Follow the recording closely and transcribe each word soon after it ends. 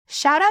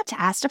Shout out to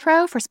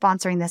Astapro for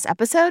sponsoring this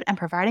episode and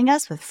providing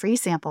us with free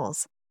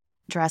samples.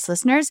 Dress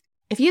listeners,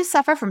 if you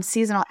suffer from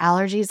seasonal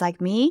allergies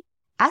like me,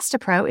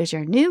 Astapro is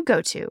your new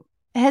go-to.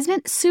 It has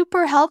been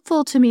super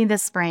helpful to me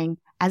this spring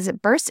as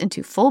it bursts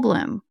into full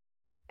bloom.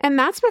 And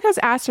that's because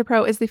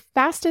Astapro is the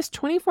fastest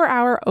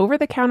 24-hour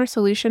over-the-counter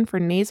solution for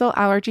nasal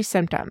allergy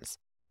symptoms.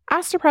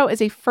 Astapro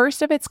is a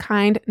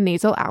first-of-its-kind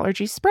nasal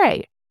allergy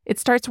spray. It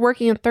starts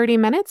working in 30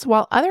 minutes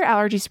while other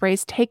allergy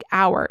sprays take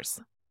hours.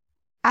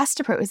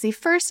 Astapro is the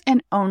first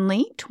and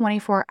only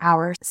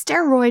 24-hour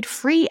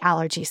steroid-free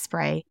allergy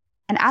spray,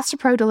 and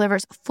Astapro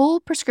delivers full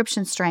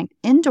prescription-strength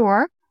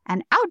indoor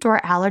and outdoor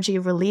allergy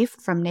relief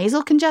from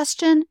nasal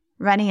congestion,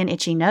 runny and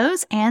itchy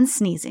nose, and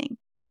sneezing.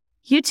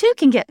 You too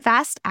can get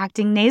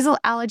fast-acting nasal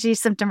allergy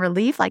symptom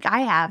relief like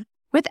I have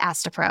with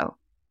Astapro.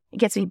 It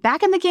gets me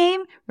back in the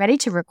game, ready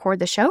to record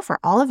the show for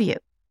all of you.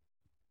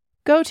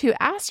 Go to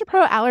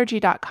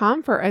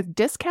astaproallergy.com for a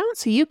discount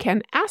so you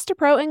can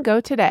Astapro and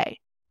go today.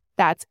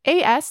 That's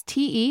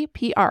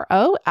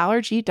ASTEPRO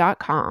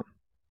allergy.com.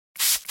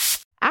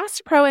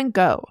 Astapro and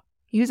go.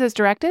 Use as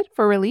directed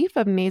for relief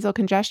of nasal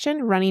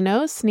congestion, runny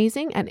nose,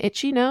 sneezing, and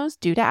itchy nose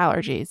due to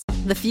allergies.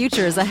 The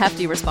future is a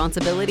hefty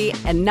responsibility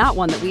and not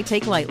one that we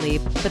take lightly.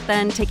 But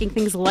then taking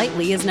things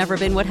lightly has never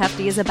been what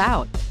Hefty is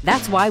about.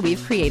 That's why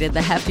we've created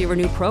the Hefty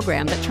Renew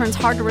program that turns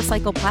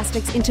hard-to-recycle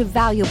plastics into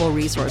valuable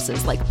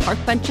resources like park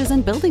benches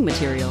and building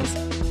materials.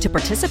 To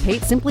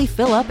participate, simply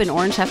fill up an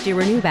orange Hefty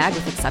Renew bag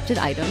with accepted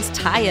items,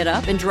 tie it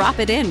up, and drop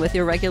it in with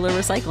your regular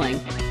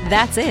recycling.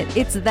 That's it.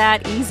 It's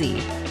that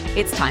easy.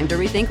 It's time to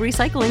rethink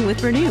recycling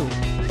with Renew.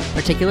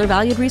 Particular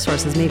valued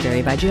resources may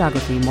vary by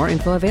geography. More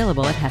info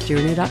available at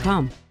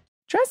heftyrenew.com.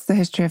 Dress the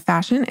History of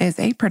Fashion is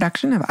a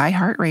production of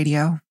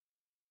iHeartRadio.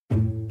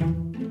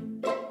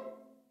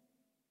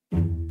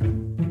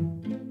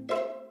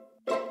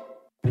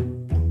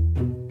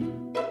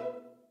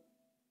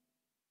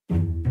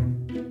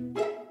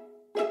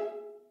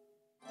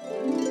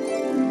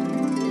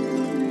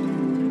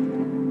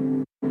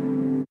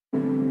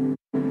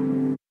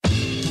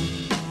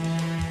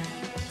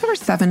 Over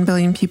 7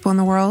 billion people in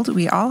the world,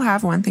 we all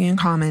have one thing in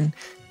common.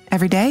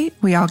 Every day,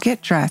 we all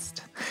get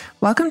dressed.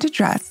 Welcome to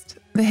Dressed,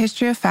 the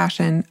History of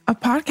Fashion, a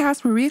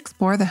podcast where we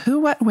explore the who,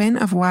 what, when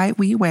of why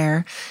we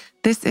wear.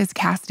 This is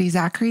Cassidy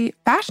Zachary,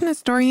 fashion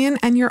historian,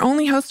 and your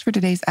only host for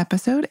today's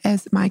episode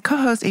as my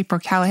co-host April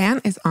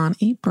Callahan is on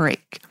a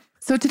break.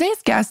 So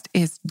today's guest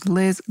is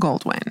Liz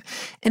Goldwyn.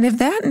 And if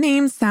that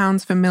name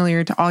sounds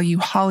familiar to all you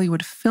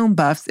Hollywood film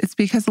buffs, it's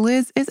because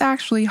Liz is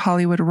actually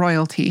Hollywood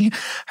royalty.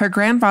 Her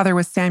grandfather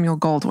was Samuel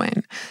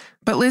Goldwyn.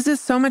 But Liz is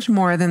so much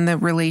more than the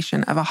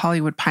relation of a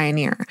Hollywood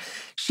pioneer.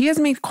 She has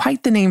made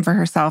quite the name for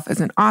herself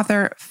as an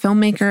author,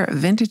 filmmaker,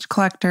 vintage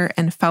collector,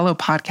 and fellow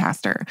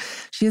podcaster.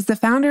 She is the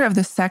founder of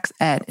the Sex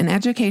Ed, an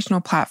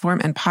educational platform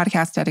and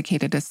podcast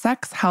dedicated to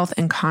sex, health,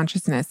 and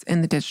consciousness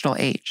in the digital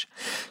age.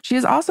 She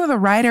is also the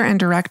writer and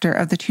director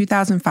of the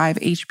 2005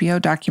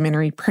 HBO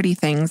documentary Pretty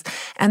Things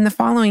and the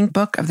following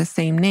book of the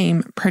same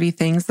name, Pretty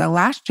Things, The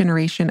Last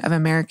Generation of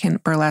American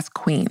Burlesque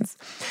Queens.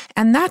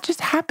 And that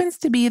just happens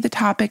to be the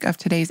topic of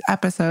today's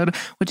episode,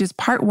 which is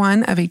part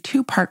one of a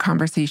two-part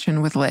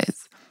conversation with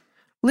Liz.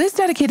 Liz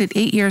dedicated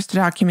 8 years to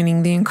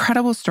documenting the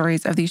incredible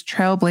stories of these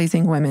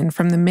trailblazing women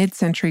from the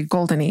mid-century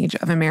golden age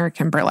of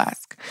American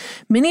burlesque,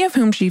 many of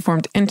whom she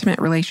formed intimate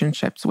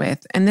relationships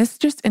with, and this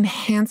just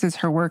enhances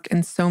her work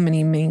in so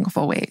many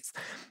meaningful ways.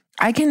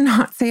 I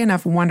cannot say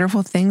enough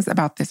wonderful things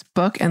about this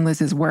book and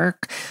Liz's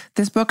work.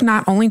 This book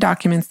not only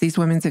documents these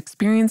women's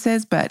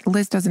experiences, but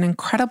Liz does an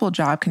incredible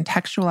job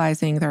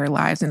contextualizing their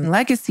lives and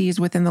legacies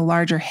within the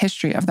larger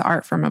history of the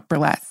art form of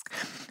burlesque.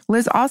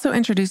 Liz also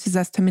introduces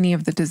us to many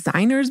of the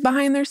designers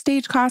behind their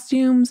stage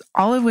costumes,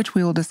 all of which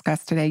we will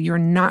discuss today. You're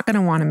not going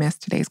to want to miss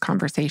today's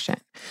conversation.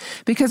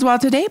 Because while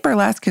today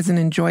burlesque is an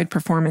enjoyed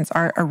performance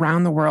art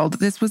around the world,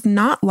 this was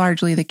not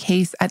largely the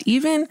case at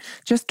even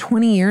just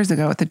 20 years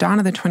ago at the dawn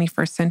of the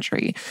 21st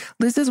century.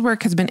 Liz's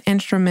work has been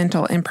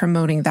instrumental in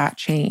promoting that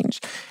change.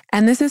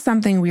 And this is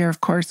something we are,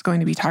 of course, going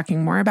to be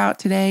talking more about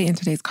today in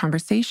today's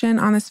conversation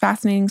on this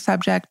fascinating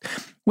subject,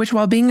 which,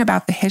 while being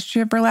about the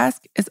history of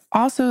burlesque, is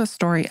also a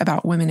story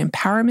about women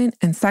empowerment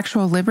and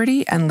sexual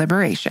liberty and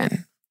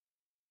liberation.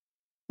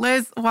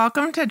 Liz,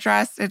 welcome to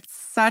Dressed. It's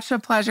such a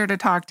pleasure to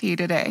talk to you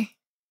today.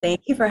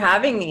 Thank you for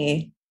having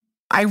me.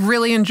 I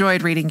really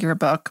enjoyed reading your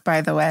book,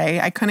 by the way.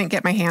 I couldn't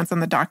get my hands on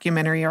the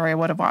documentary or I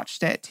would have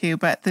watched it too,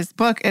 but this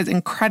book is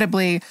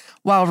incredibly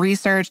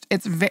well-researched.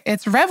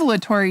 It's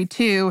revelatory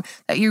too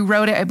that you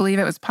wrote it. I believe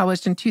it was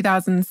published in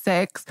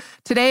 2006.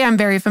 Today, I'm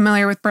very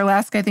familiar with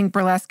burlesque. I think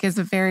burlesque is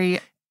a very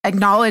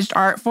acknowledged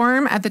art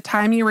form. At the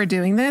time you were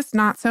doing this,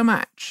 not so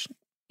much,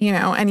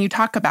 and you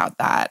talk about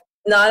that.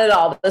 Not at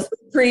all. This was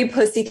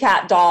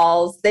pre-Pussycat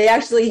Dolls. They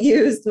actually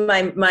used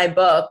my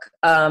book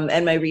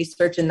and my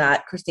research in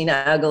that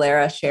Christina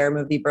Aguilera Cher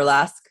movie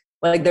Burlesque.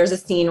 Like there's a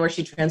scene where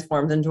she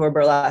transforms into a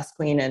burlesque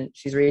queen and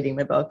she's reading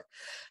my book.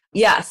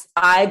 Yes,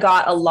 I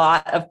got a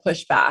lot of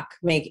pushback,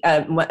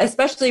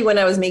 especially when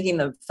I was making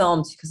the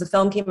film, because the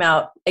film came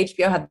out,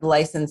 HBO had the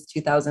license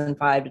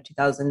 2005 to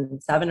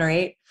 2007 or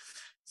 8.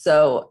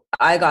 So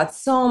I got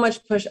so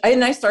much push.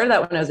 And I started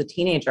that when I was a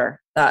teenager,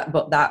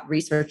 that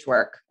research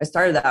work. I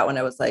started that when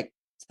I was like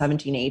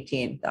 17,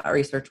 18, that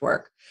research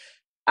work.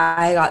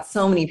 I got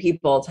so many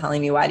people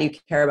telling me, why do you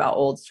care about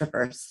old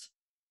strippers?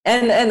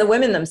 And the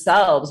women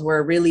themselves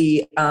were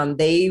really,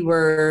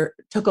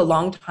 took a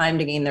long time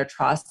to gain their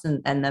trust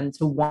and them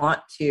to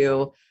want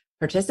to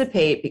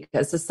participate,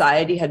 because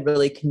society had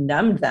really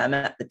condemned them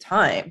at the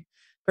time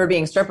for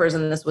being strippers.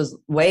 And this was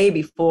way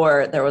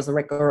before there was a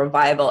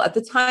revival. At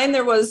the time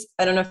there was,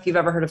 I don't know if you've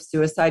ever heard of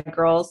Suicide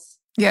Girls.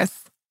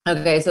 Yes.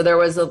 Okay. So there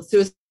was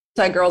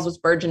Suicide Girls was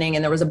burgeoning,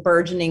 and there was a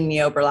burgeoning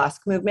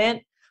neo-burlesque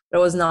movement. But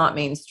it was not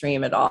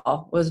mainstream at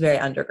all. It was very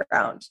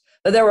underground.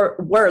 But there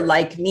were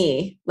like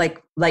me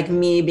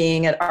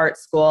being at art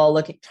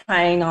school,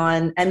 trying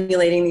on,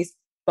 emulating these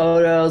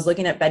photos,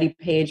 looking at Betty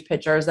Page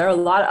pictures. There are a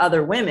lot of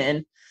other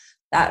women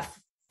that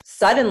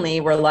suddenly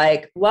were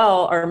like,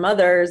 well, our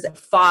mothers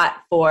fought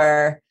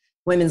for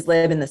women's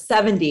lib in the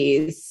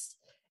 70s.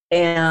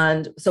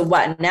 And so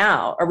what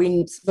now? Are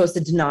we supposed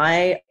to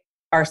deny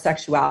our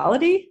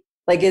sexuality?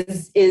 Like,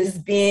 is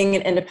being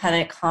an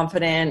independent,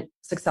 confident,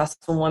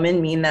 successful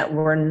woman mean that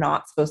we're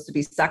not supposed to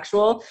be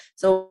sexual?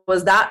 So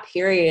was that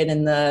period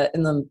in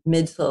the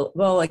mid to,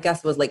 well, I guess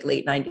it was like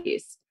late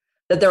 90s,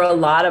 that there were a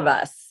lot of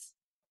us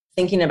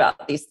thinking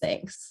about these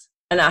things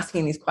and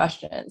asking these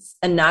questions,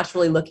 and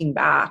naturally looking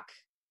back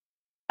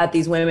at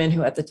these women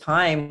who at the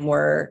time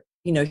were,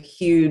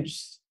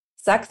 huge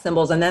sex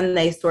symbols. And then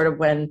they sort of,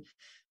 when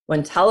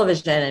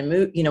television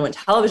when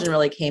television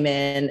really came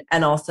in,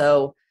 and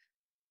also,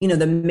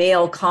 the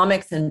male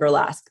comics in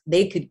burlesque,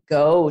 they could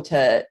go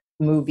to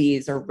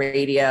movies or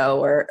radio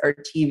or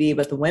TV,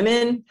 but the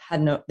women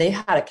had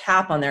a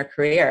cap on their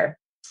career,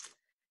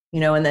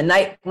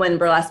 and when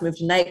burlesque moved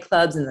to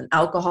nightclubs and then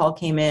alcohol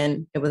came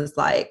in, it was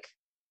like,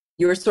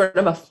 you were sort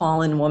of a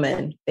fallen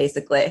woman,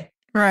 basically.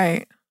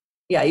 Right.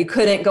 Yeah. You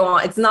couldn't go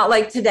on. It's not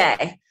like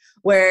today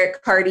where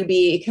Cardi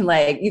B can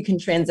you can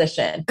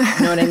transition.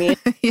 You know what I mean?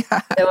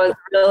 Yeah.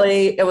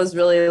 It was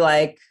really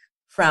like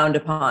frowned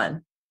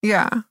upon.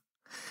 Yeah.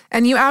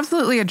 And you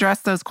absolutely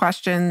address those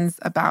questions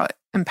about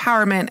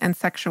empowerment and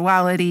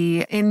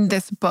sexuality in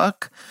this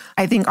book.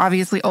 I think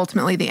obviously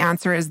ultimately the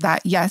answer is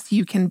that yes,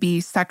 you can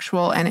be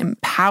sexual and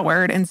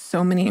empowered in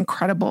so many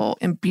incredible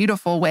and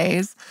beautiful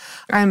ways.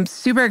 I'm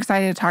super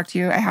excited to talk to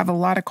you. I have a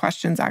lot of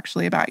questions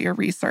actually about your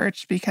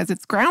research, because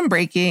it's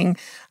groundbreaking.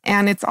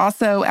 And it's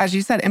also, as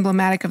you said,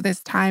 emblematic of this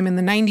time in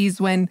the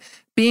 90s when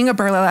being a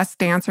burlesque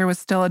dancer was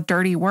still a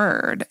dirty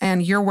word.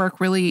 And your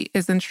work really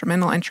is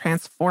instrumental in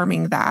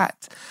transforming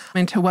that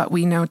into what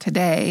we know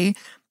today.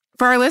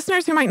 For our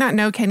listeners who might not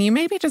know, can you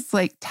maybe just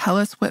tell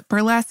us what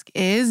burlesque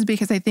is?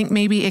 Because I think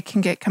maybe it can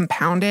get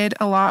compounded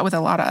a lot with a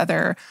lot of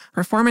other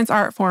performance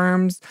art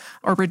forms,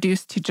 or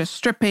reduced to just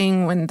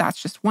stripping when that's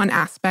just one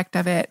aspect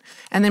of it.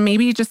 And then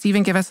maybe just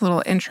even give us a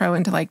little intro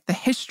into the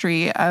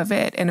history of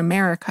it in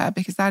America,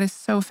 because that is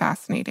so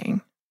fascinating.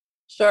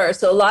 Sure.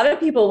 So a lot of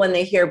people, when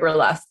they hear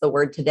burlesque, the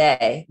word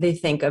today, they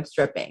think of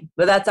stripping,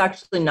 but that's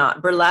actually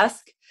not.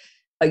 Burlesque,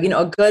 a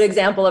good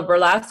example of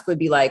burlesque would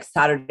be like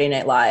Saturday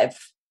Night Live,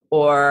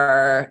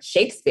 or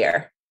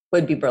Shakespeare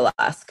would be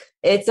burlesque.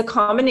 It's a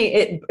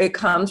combination. It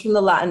comes from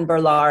the Latin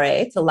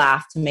burlare, to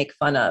laugh, to make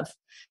fun of.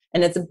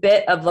 And it's a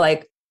bit of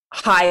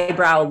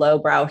highbrow,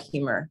 lowbrow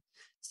humor.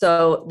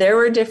 So there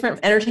were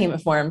different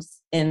entertainment forms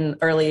in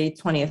early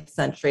 20th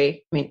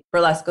century. I mean,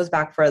 burlesque goes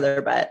back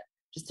further, but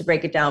just to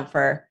break it down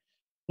for,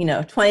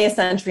 20th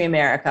century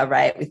America,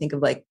 right? We think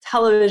of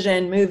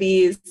television,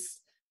 movies,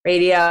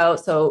 radio.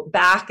 So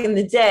back in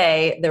the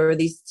day, there were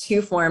these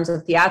two forms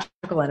of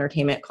theatrical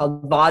entertainment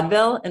called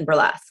vaudeville and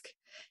burlesque.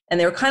 And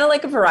they were kind of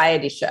like a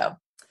variety show.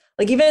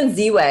 Even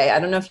Z-Way, I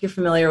don't know if you're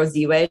familiar with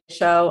Z-Way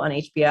show on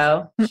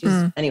HBO.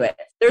 Anyway,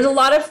 there's a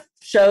lot of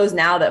shows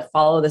now that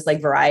follow this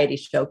variety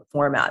show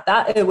format.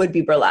 That it would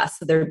be burlesque.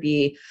 So there'd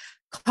be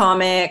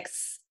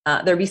comics,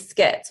 there'd be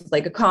skits,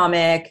 a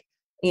comic,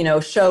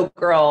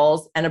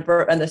 showgirls, and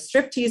the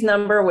striptease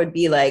number would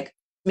be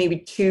maybe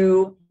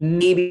 2,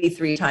 maybe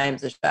 3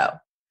 times a show.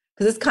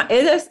 Because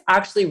it is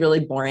actually really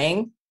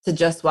boring to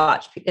just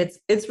watch.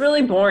 It's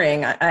really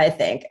boring, I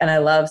think. And I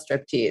love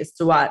striptease,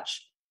 to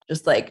watch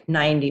just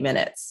 90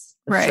 minutes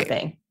of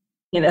stripping.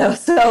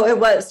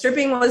 So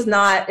stripping was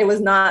not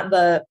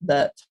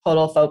the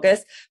total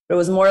focus, but it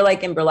was more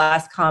in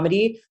burlesque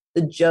comedy,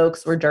 the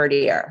jokes were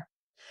dirtier.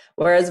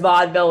 Whereas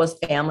vaudeville was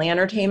family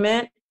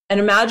entertainment. And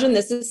imagine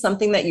this is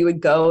something that you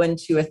would go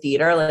into a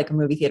theater, a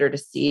movie theater, to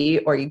see,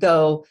 or you'd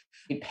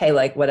pay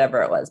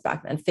whatever it was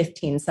back then,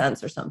 15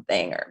 cents or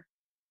something, or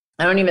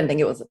I don't even think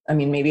it was,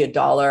 maybe $1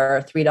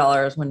 or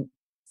 $3 when,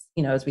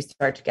 as we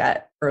start to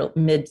get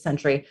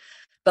mid-century.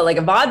 But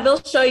a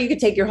vaudeville show, you could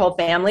take your whole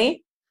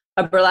family.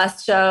 A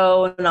burlesque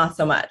show, not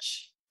so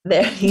much.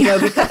 There,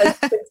 because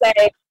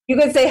you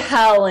could say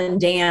hell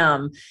and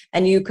damn,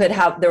 and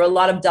there were a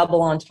lot of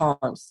double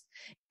entendres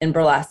in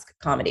burlesque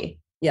comedy.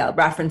 yeah,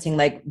 referencing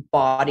like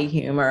body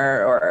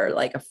humor or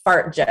like a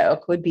fart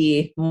joke would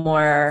be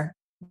more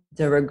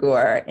de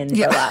rigueur in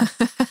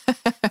burlesque.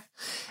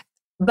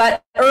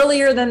 But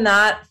earlier than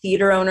that,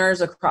 theater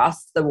owners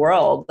across the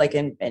world, like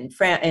in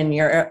France, in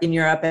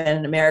Europe and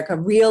in America,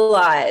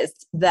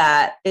 realized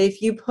that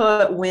if you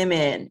put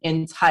women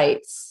in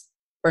tights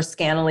or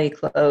scantily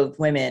clothed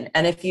women,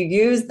 and if you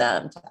use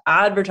them to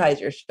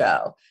advertise your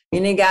show,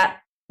 you're going to get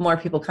more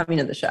people coming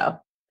to the show.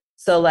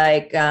 So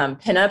like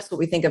pinups, what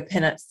we think of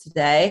pinups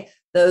today,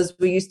 those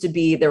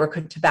there were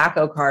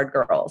tobacco card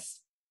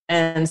girls.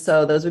 And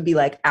so those would be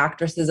like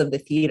actresses of the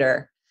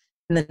theater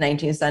in the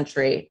 19th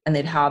century, and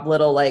they'd have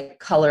little like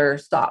color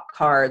stock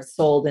cards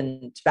sold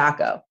in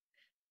tobacco.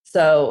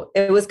 So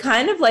it was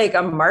kind of like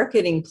a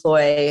marketing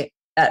ploy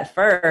at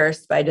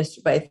first by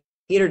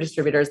theater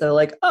distributors. They're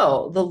like,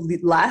 oh,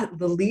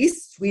 the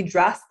least we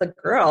dress the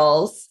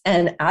girls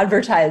and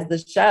advertise the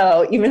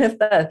show, even if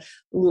the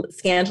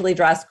scantily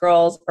dressed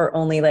girls are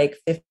only like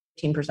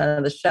 15%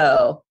 of the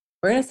show,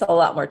 we're going to sell a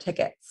lot more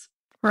tickets.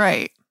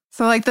 Right.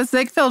 So like the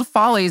Ziegfeld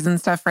Follies and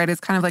stuff, right, is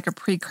kind of like a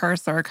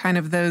precursor, kind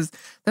of those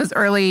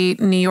early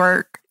New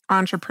York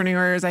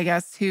entrepreneurs, I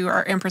guess, who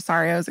are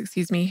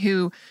impresarios,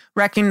 who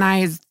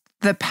recognized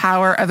the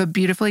power of a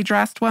beautifully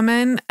dressed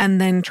woman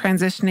and then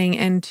transitioning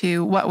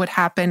into what would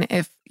happen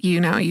if,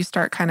 you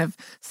start kind of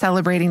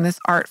celebrating this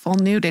artful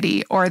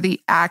nudity or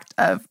the act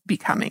of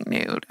becoming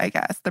nude, I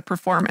guess, the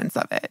performance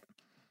of it.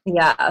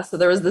 Yeah. So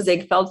there was the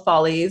Ziegfeld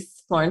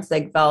Follies, Florence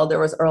Ziegfeld. There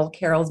was Earl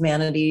Carroll's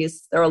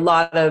Manatees. There were a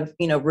lot of,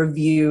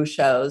 review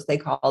shows, they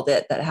called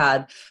it,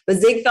 but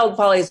Ziegfeld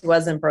Follies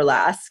wasn't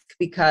burlesque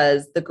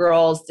because the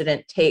girls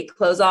didn't take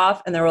clothes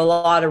off, and there were a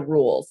lot of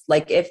rules.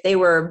 Like if they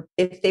were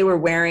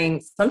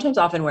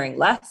often wearing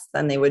less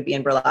than they would be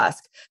in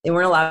burlesque, they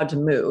weren't allowed to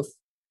move.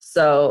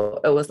 So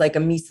it was like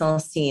a mise en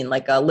scene,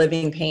 like a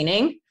living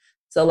painting.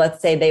 So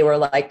let's say they were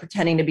like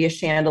pretending to be a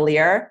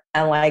chandelier,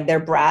 and like their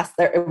brass,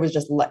 it was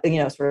just,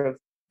 sort of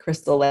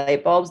crystal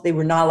light bulbs. They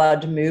were not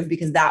allowed to move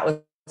because that was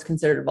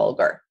considered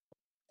vulgar.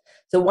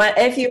 So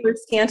if you were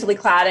scantily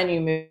clad and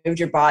you moved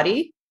your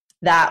body,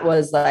 that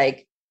was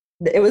like,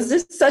 it was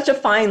just such a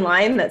fine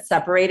line that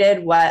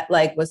separated what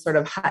like was sort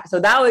of high.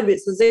 So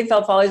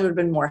Ziegfeld Follies would have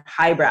been more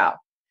highbrow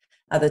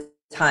at the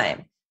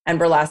time, and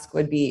burlesque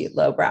would be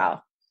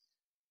lowbrow.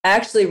 I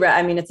actually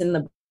read, it's in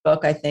the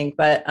book, I think,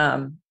 but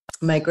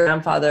my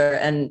grandfather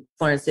and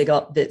Florence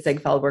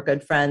Ziegfeld were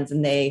good friends,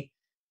 and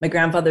my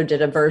grandfather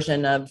did a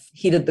version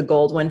he did the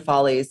Goldwyn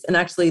Follies, and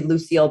actually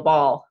Lucille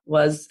Ball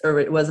was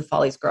a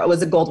Follies girl,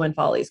 was a Goldwyn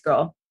Follies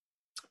girl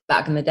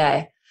back in the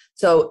day.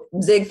 So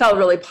Ziegfeld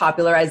really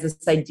popularized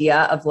this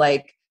idea of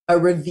like a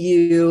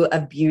review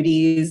of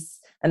beauties,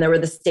 and there were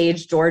the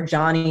stage door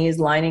Johnnies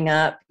lining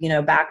up,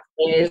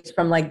 backstage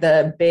from like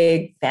the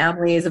big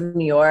families of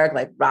New York,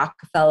 like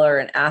Rockefeller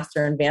and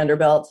Astor and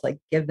Vanderbilt, to like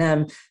give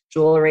them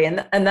jewelry.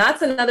 And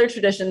that's another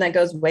tradition that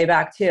goes way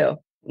back too,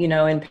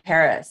 in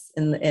Paris,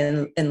 in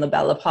the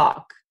Belle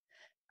Epoque,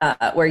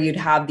 where you'd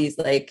have these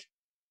like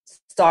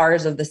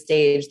stars of the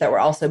stage that were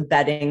also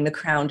bedding the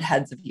crowned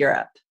heads of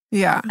Europe.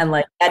 Yeah. And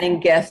like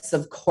getting gifts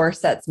of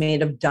corsets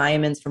made of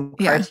diamonds from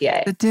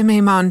Cartier. The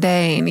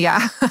demi-mondaine.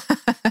 Yeah.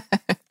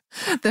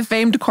 The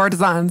famed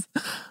courtesans.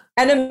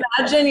 And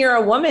imagine you're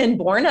a woman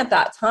born at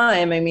that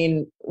time.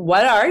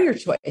 What are your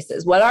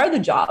choices? What are the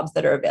jobs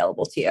that are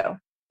available to you?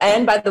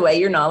 And by the way,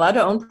 you're not allowed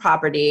to own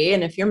property.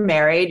 And if you're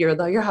married, you're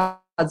your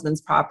husband's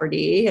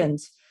property.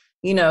 And,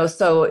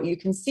 so you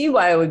can see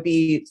why it would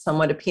be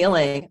somewhat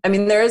appealing.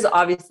 There is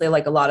obviously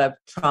like a lot of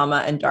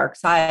trauma and dark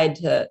side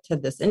to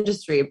this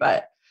industry,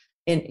 but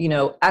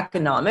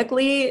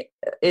economically,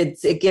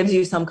 it gives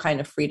you some kind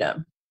of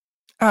freedom.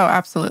 Oh,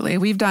 absolutely.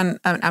 We've done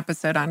an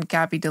episode on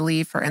Gabby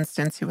Delis, for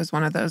instance, who was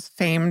one of those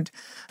famed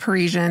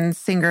Parisian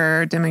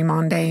singer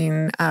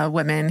demi-mondaine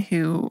women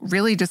who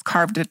really just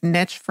carved a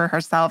niche for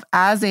herself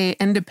as a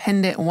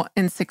independent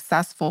and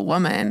successful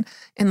woman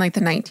in like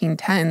the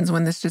 1910s,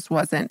 when this just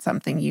wasn't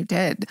something you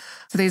did.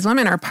 So these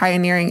women are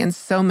pioneering in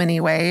so many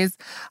ways.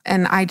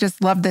 And I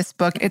just love this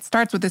book. It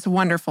starts with this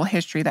wonderful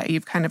history that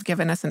you've kind of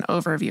given us an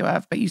overview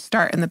of, but you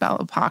start in the Belle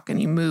Epoque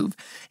and you move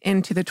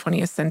into the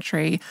 20th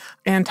century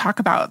and talk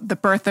about the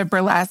birth of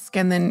burlesque.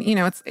 And then,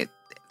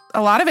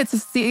 a lot of it's a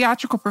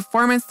theatrical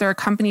performance. They're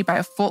accompanied by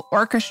a full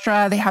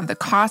orchestra. They have the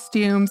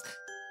costumes.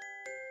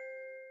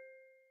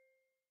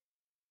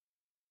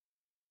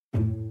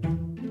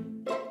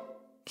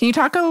 Can you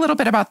talk a little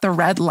bit about the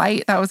red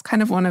light? That was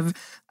kind of one of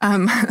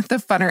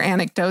the funner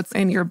anecdotes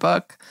in your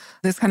book,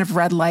 this kind of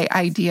red light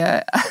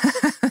idea.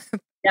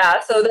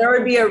 Yeah, so there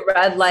would be a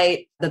red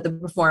light that the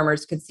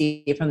performers could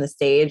see from the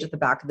stage at the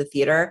back of the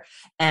theater.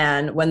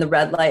 And when the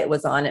red light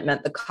was on, it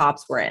meant the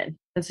cops were in.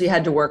 And so you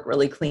had to work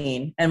really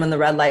clean. And when the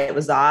red light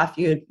was off,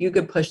 you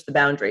could push the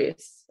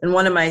boundaries. And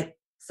one of my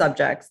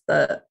subjects,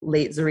 the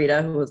late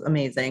Zarita, who was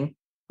amazing,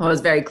 who I was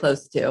very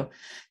close to,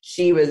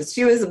 she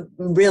was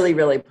really,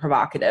 really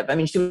provocative.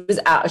 She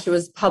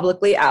was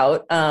publicly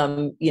out,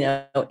 in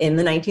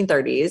the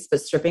 1930s, but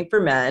stripping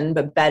for men,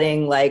 but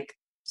betting like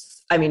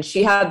I mean,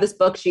 she had this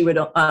book she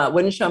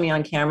wouldn't show me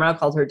on camera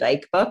called her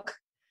Dyke book.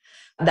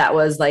 That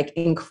was like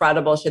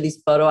incredible. She had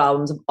these photo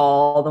albums of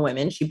all the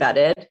women she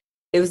bedded.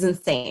 It was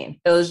insane.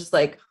 It was just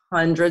like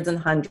hundreds and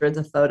hundreds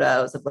of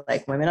photos of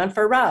like women on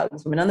fur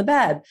rugs, women on the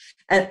bed,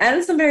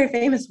 and some very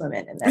famous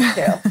women in there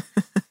too.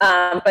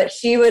 But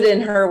she would,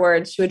 in her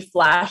words, she would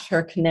flash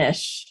her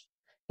knish.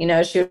 You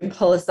know, she would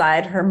pull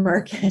aside her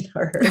merkin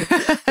or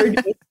her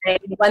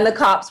when the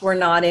cops were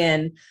not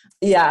in.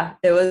 Yeah,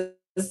 it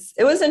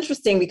was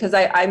interesting because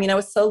I mean, I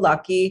was so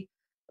lucky.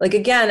 Like,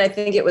 again, I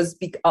think it was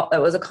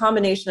a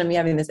combination of me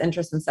having this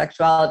interest in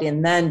sexuality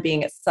and then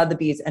being at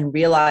Sotheby's and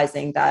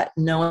realizing that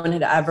no one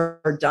had ever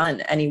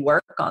done any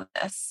work on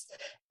this.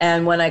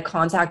 And when I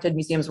contacted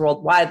museums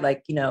worldwide,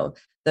 like, you know,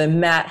 the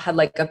Met had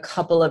like a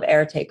couple of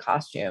Erte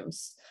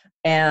costumes,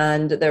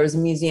 and there was a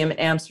museum in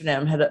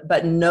Amsterdam,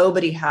 but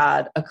nobody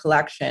had a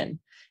collection.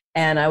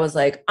 And I was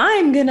like,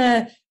 I'm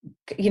gonna,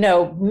 you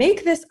know,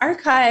 make this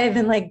archive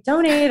and like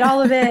donate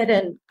all of it.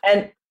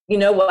 And you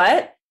know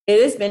what?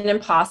 It has been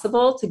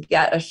impossible to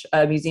get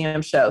a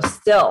museum show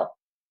still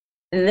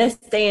in this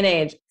day and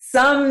age.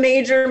 Some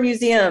major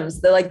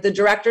museums, the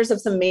directors of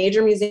some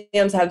major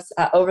museums have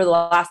over the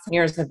last 10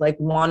 years have like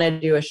wanted to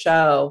do a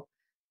show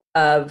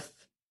of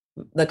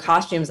the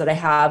costumes that I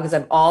have, because I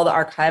have all the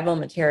archival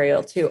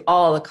material too,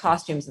 all the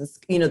costumes and,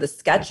 you know, the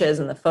sketches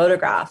and the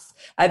photographs.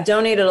 I've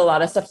donated a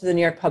lot of stuff to the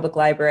New York Public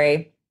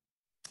Library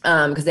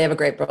because they have a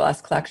great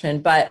burlesque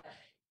collection, but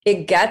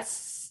it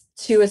gets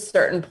to a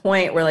certain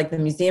point where like the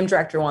museum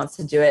director wants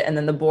to do it. And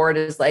then the board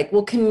is like,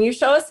 well, can you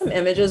show us some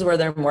images where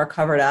they're more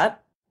covered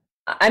up?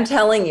 I'm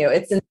telling you,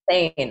 it's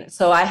insane.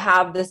 So I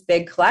have this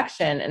big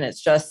collection and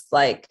it's just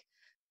like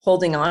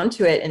holding on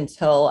to it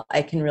until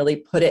I can really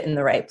put it in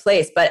the right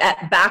place. But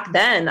back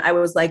then I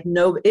was like,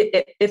 no,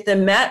 if the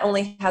Met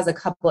only has a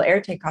couple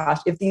Erte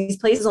costumes, if these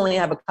places only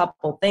have a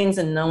couple things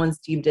and no one's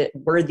deemed it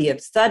worthy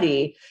of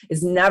study,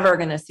 is never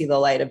going to see the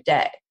light of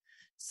day.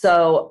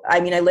 So, I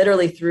mean, I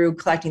literally, through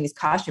collecting these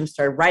costumes,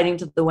 started writing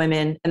to the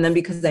women. And then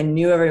because I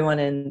knew everyone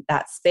in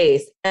that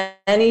space,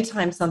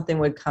 anytime something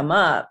would come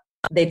up,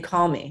 they'd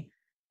call me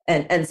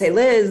and say,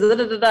 Liz, da,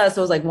 da, da, da.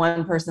 So it was like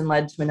one person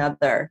led to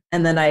another.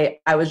 And then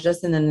I was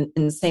just in an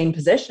insane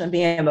position of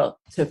being able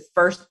to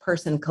first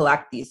person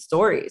collect these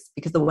stories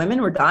because the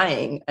women were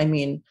dying. I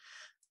mean,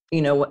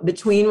 you know,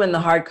 between when the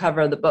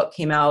hardcover of the book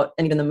came out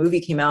and even the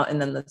movie came out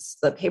and then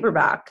the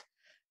paperback,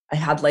 I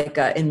had like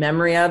a in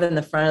memory of in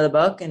the front of the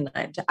book, and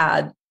I had to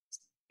add,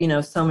 you know,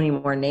 so many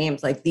more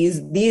names like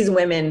these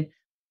women.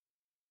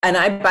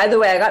 And by the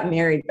way, I got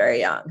married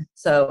very young.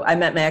 So I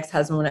met my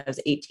ex-husband when I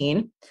was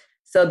 18.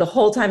 So the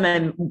whole time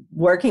I'm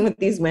working with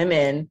these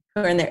women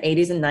who are in their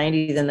 80s and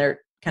 90s, and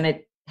they're kind of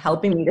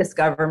helping me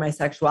discover my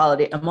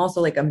sexuality. I'm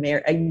also like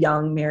a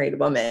young married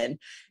woman.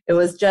 It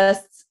was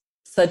just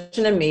such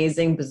an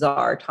amazing,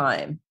 bizarre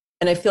time.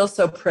 And I feel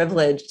so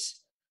privileged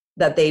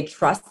that they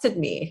trusted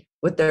me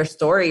with their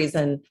stories.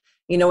 And,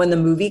 you know, when the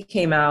movie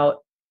came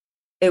out,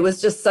 it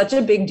was just such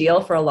a big deal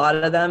for a lot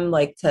of them,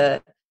 like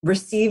to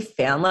receive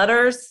fan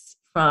letters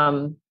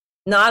from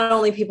not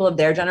only people of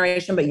their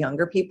generation, but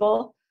younger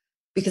people,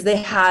 because they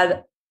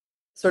had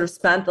sort of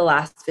spent the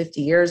last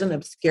 50 years in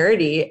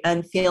obscurity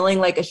and feeling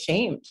like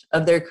ashamed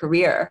of their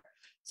career.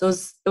 So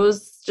it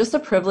was just a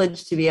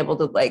privilege to be able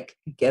to like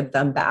give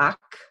them back.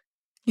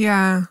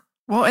 Yeah.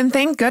 Well, and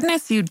thank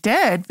goodness you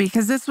did,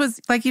 because this was,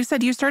 like you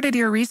said, you started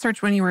your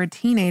research when you were a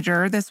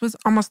teenager. This was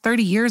almost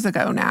 30 years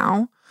ago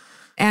now.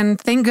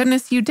 And thank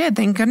goodness you did.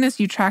 Thank goodness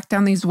you tracked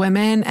down these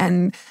women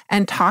and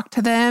talked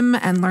to them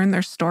and learned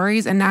their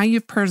stories. And now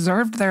you've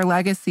preserved their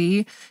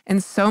legacy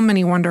in so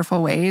many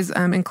wonderful ways,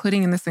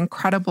 including in this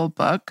incredible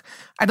book.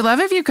 I'd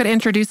love if you could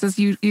introduce us.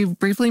 You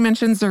briefly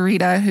mentioned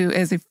Zarita, who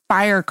is a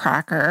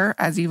firecracker,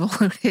 as you've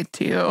alluded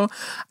to.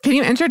 Can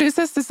you introduce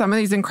us to some of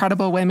these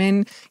incredible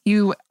women?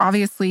 You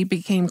obviously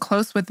became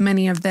close with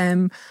many of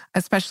them,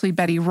 especially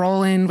Betty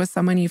Rowland was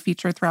someone you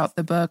feature throughout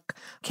the book.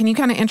 Can you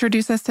kind of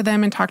introduce us to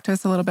them and talk to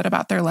us a little bit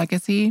about their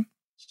legacy?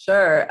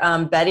 Sure.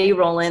 Betty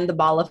Rowland, the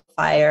Ball of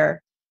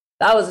Fire.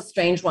 That was a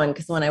strange one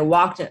because when I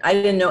walked in, I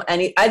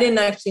didn't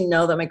actually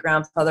know that my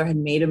grandfather had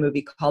made a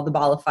movie called The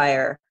Ball of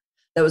Fire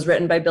that was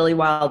written by Billy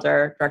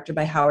Wilder, directed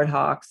by Howard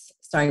Hawks,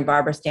 starring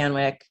Barbara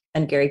Stanwyck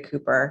and Gary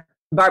Cooper.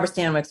 Barbara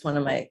Stanwyck's one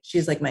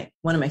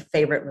of my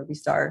favorite movie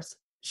stars.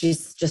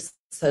 She's just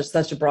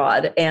such a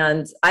broad.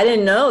 And I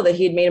didn't know that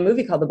he had made a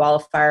movie called The Ball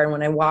of Fire. And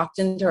when I walked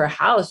into her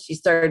house, she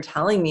started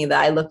telling me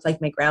that I looked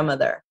like my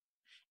grandmother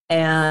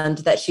and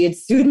that she had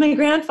sued my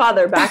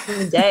grandfather back in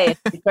the day.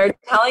 She started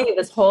telling me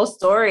this whole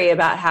story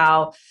about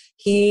how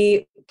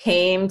he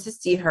came to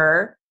see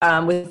her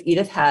with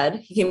Edith Head.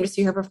 He came to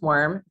see her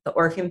perform at the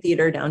Orpheum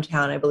Theater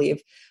downtown, I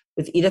believe,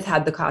 with Edith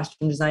Head, the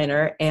costume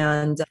designer,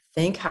 and I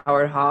think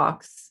Howard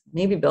Hawks,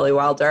 maybe Billy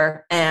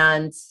Wilder.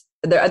 And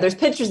there's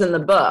pictures in the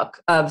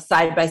book of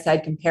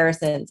side-by-side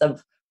comparisons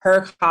of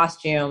her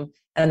costume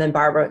and then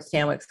Barbara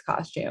Stanwyck's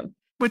costume.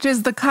 Which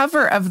is the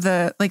cover of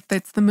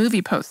it's the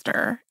movie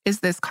poster, is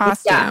this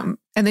costume. Yeah.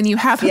 And then you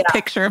have a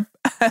picture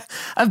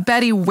of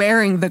Betty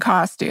wearing the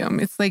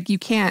costume. It's like, you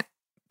can't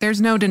there's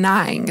no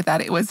denying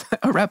that it was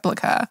a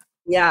replica.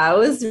 Yeah, it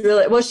was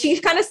really, well, she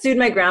kind of sued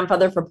my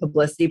grandfather for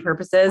publicity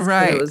purposes.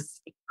 Right. It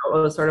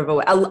was sort of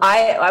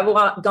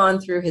I've gone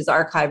through his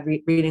archive,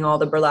 reading all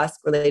the burlesque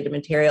related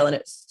material, and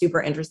it's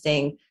super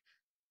interesting.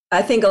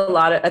 I think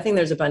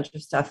there's a bunch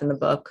of stuff in the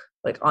book.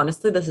 Like,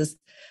 honestly, this is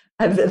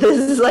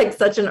like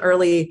such an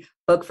early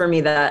book for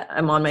me that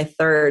I'm on my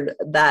third,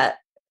 that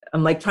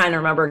I'm like trying to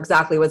remember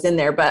exactly what's in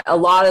there. But a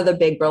lot of the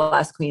big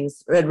burlesque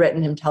queens had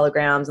written him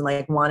telegrams and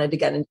like wanted to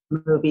get into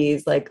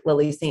movies, like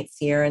Lily St.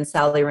 Cyr and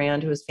Sally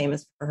Rand, who was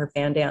famous for her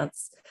fan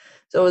dance.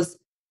 So it was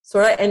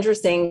sort of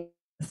interesting,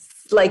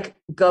 like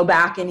go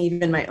back in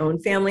even my own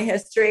family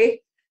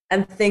history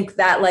and think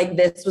that like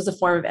this was a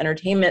form of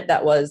entertainment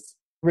that was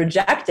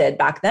rejected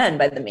back then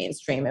by the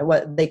mainstream, and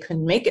what they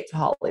couldn't make it to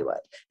Hollywood.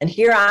 And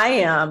here I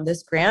am,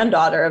 this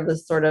granddaughter of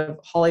this sort of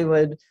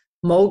Hollywood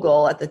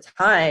mogul at the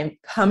time,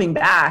 coming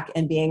back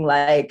and being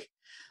like,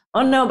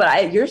 oh no,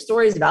 but your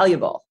story is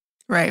valuable.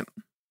 Right.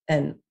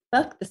 And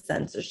fuck the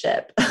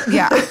censorship.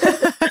 Yeah.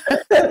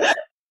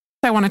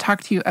 I want to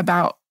talk to you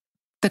about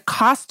the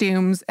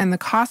costumes and the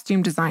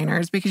costume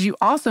designers, because you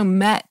also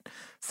met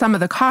some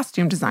of the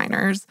costume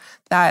designers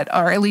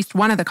or at least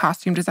one of the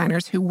costume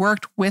designers who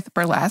worked with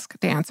burlesque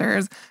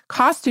dancers.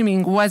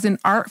 Costuming was an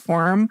art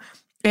form.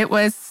 It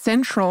was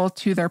central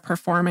to their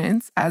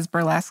performance as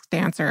burlesque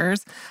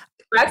dancers.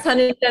 Rex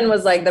Huntington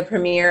was like the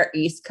premier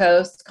East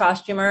Coast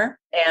costumer,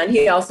 and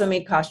he also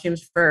made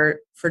costumes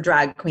for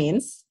drag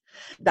queens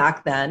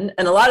back then.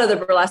 And a lot of the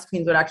burlesque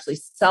queens would actually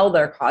sell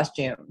their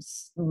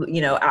costumes,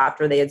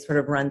 after they had sort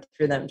of run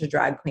through them to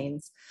drag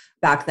queens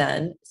back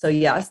then. So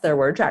yes, there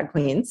were drag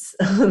queens.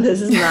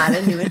 This is not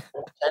a new invention.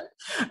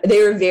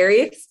 They were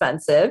very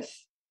expensive,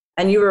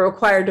 and you were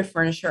required to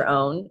furnish your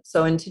own.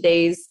 So in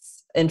today's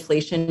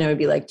inflation, it would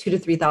be like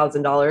 $2,000 to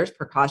 $3,000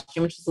 per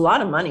costume, which is a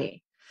lot of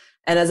money.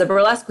 And as a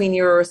burlesque queen,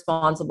 you were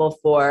responsible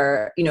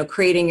for,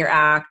 creating your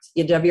act.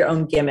 You had to have your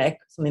own gimmick,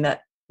 something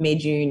that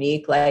made you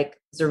unique, like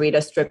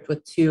Zarita stripped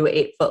with 2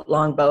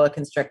 8-foot-long boa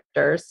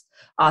constrictors,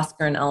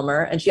 Oscar and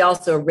Elmer. And she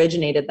also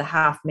originated the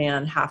half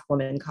man, half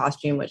woman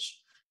costume, which,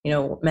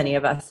 many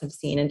of us have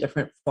seen in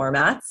different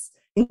formats,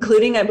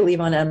 including, I believe,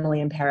 on Emily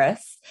in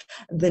Paris,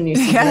 the new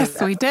season.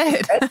 Yes, we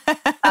did.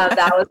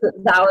 That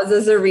was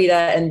a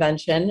Zarita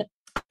invention.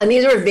 And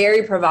these were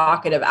very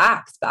provocative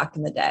acts back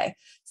in the day.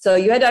 So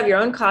you had to have your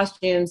own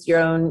costumes, your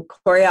own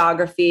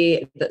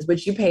choreography,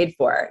 which you paid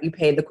for. You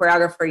paid the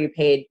choreographer, you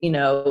paid,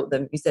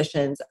 the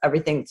musicians,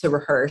 everything to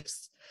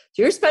rehearse.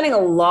 So you're spending a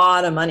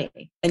lot of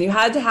money, and you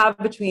had to have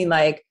between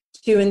like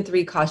 2 and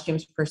 3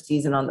 costumes per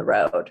season on the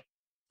road.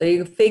 So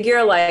you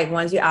figure like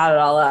once you add it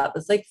all up,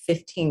 it's like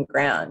 15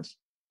 grand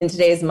in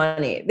today's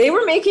money. They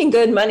were making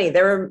good money.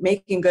 They were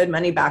making good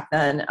money back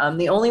then.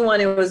 The only one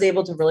who was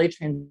able to really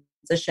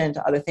transition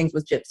to other things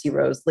was Gypsy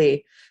Rose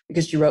Lee,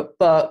 because she wrote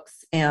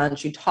books and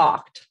she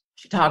talked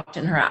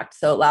in her act.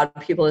 So it allowed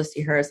people to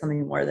see her as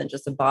something more than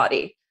just a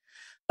body.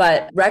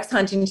 But Rex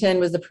Huntington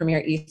was the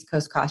premier East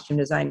Coast costume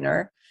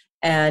designer,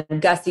 and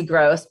Gussie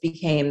Gross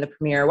became the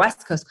premier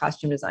West Coast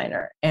costume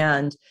designer.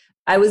 And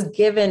I was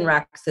given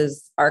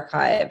Rex's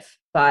archive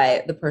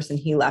by the person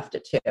he left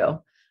it to.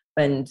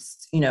 And,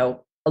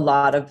 a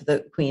lot of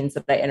the queens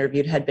that I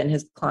interviewed had been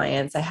his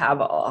clients. I have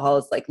all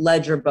his like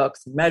ledger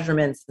books and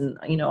measurements and,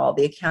 all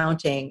the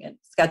accounting and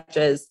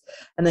sketches.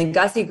 And then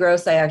Gussie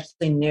Gross, I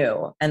actually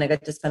knew, and I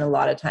got to spend a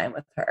lot of time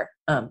with her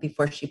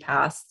before she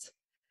passed.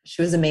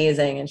 She was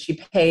amazing. And she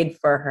paid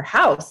for her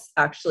house,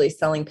 actually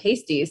selling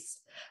pasties.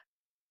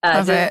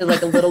 Just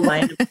like a little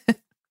line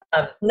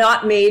of,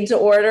 not made to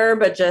order,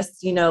 but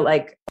just,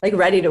 like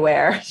ready to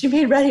wear. She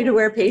made ready to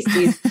wear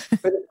pasties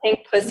for the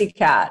Pink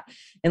Pussycat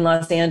in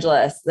Los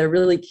Angeles. They're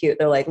really cute.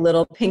 They're like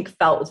little pink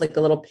felt with like a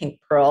little pink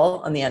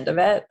pearl on the end of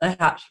it.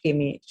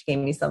 She gave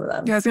me some of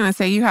them. Yeah, I was going to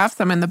say, you have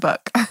some in the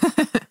book.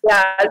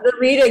 Yeah.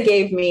 Rita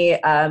gave me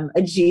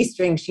a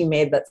G-string she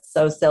made that's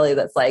so silly.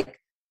 That's like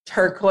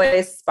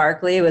turquoise,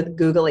 sparkly with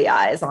googly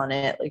eyes on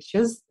it. Like, she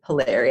was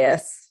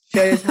hilarious. She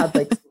always had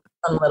like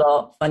some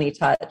little funny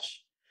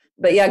touch.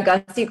 But yeah,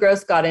 Gussie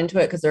Gross got into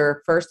it because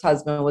her first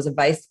husband was a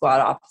vice squad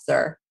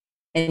officer.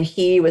 And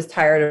he was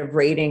tired of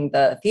raiding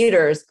the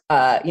theaters,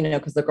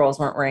 because the girls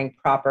weren't wearing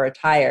proper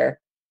attire.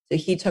 So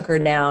he took her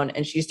down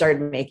and she started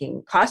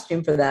making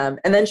costume for them.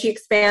 And then she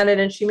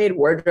expanded and she made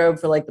wardrobe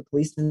for like the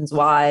policemen's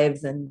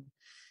wives. And,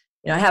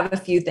 I have a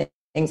few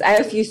things. I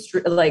have a few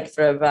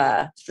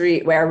streetwear,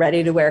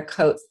 ready to wear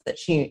coats that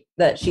she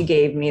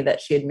gave me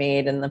that she had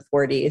made in the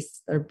 40s.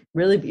 They're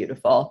really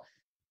beautiful.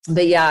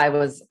 But yeah, I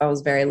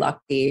was very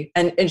lucky.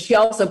 And she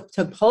also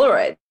took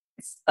Polaroids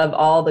of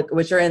all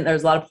there's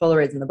a lot of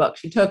Polaroids in the book.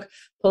 She took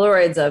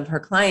Polaroids of her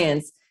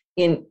clients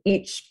in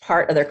each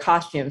part of their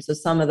costume. So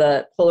some of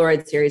the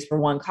Polaroid series for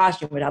one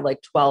costume would have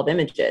like 12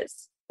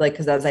 images. Like,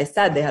 because as I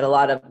said, they had a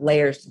lot of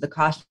layers to the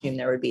costume.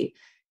 There would be,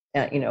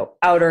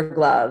 outer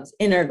gloves,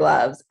 inner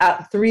gloves,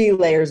 3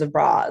 layers of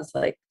bras,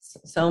 like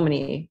so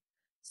many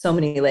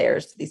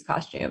layers to these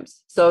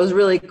costumes. So it was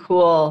really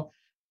cool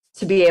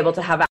to be able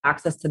to have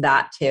access to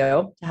that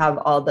too, to have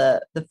all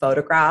the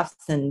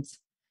photographs and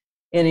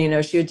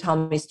And, she would tell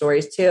me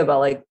stories too about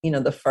like,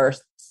 the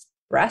first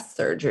breast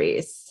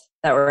surgeries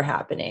that were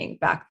happening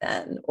back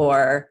then.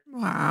 Or,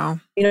 wow.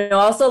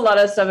 Also a lot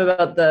of stuff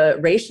about the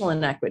racial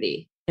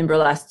inequity in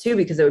burlesque too,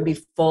 because it would be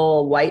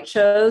full white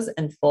shows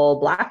and full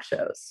black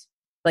shows.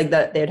 Like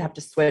that, they'd have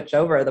to switch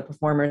over the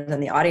performers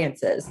and the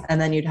audiences. And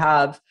then you'd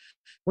have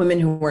women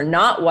who were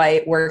not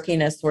white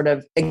working as sort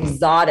of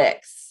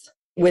exotics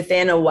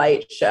within a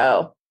white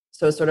show.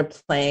 So sort of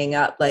playing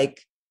up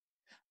like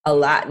a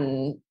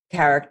Latin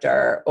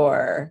character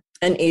or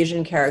an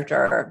Asian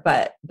character,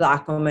 but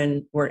Black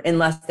women were,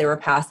 unless they were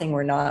passing,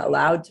 were not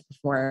allowed to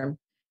perform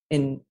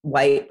in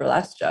white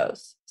burlesque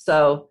shows.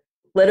 So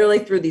literally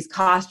through these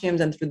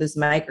costumes and through this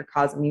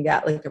microcosm, you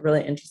get like a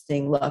really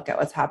interesting look at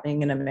what's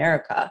happening in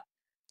America.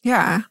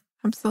 Yeah,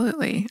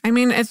 absolutely. I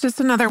mean, it's just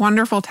another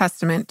wonderful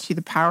testament to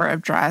the power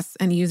of dress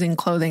and using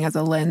clothing as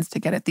a lens to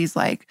get at these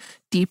like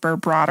deeper,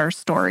 broader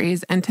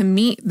stories and to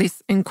meet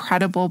these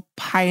incredible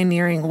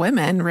pioneering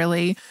women,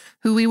 really,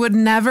 who we would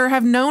never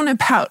have known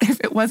about if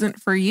it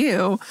wasn't for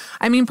you.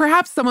 I mean,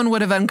 perhaps someone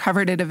would have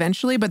uncovered it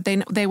eventually, but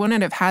they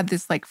wouldn't have had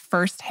this like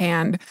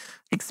firsthand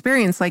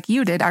experience like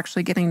you did,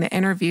 actually getting to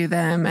interview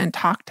them and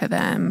talk to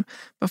them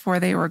before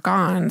they were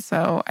gone.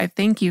 So I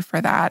thank you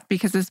for that,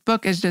 because this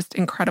book is just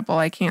incredible.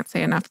 I can't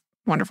say enough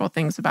wonderful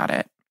things about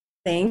it.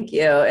 Thank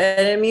you.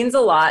 And it means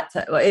a lot.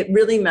 It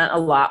really meant a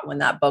lot when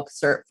that book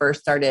first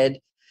started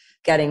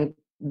getting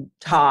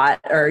taught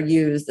or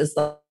used as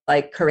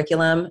like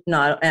curriculum,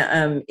 not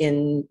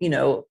in,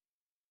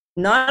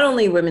 not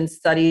only women's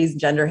studies,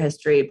 gender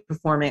history,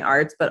 performing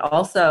arts, but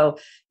also,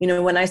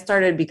 when I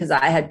started, because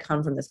I had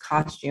come from this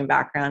costume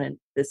background and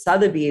the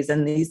Sotheby's,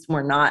 and this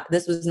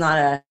was not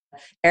a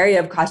area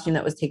of costume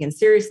that was taken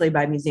seriously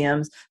by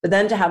museums. But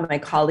then to have my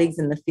colleagues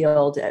in the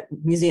field at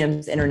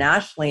museums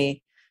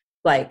internationally,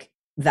 like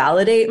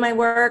validate my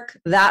work,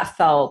 that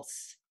felt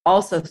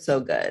also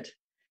so good.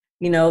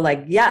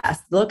 Like,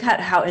 yes, look at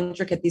how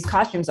intricate these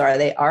costumes are.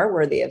 They are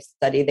worthy of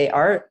study. They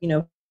are,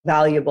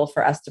 valuable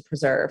for us to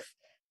preserve.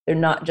 They're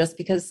not just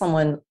because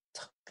someone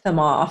took them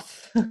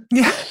off.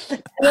 Yeah.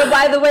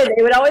 By the way,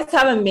 they would always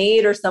have a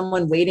maid or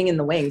someone waiting in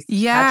the wings.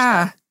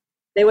 Yeah.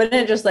 They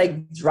wouldn't just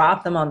like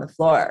drop them on the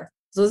floor.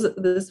 So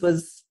this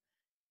was,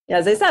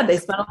 as I said, they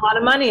spent a lot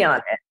of money on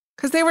it.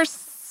 Because they were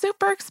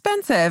super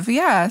expensive.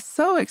 Yeah,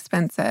 so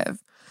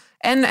expensive.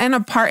 And an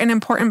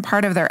important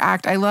part of their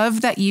act. I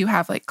love that you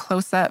have like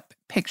close-up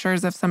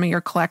pictures of some of your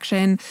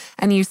collection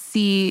and you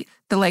see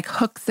the like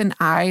hooks and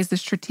eyes, the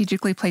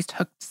strategically placed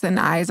hooks and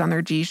eyes on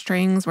their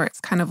G-strings, where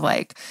it's kind of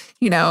like,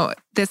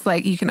 this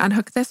like you can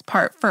unhook this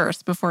part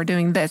first before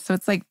doing this. So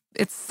it's like,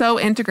 it's so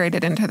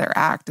integrated into their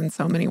act in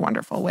so many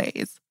wonderful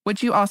ways,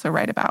 which you also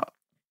write about.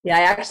 Yeah,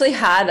 I actually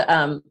had,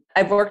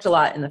 I've worked a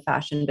lot in the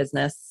fashion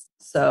business.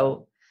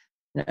 So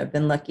I've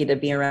been lucky to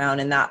be around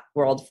in that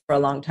world for a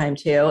long time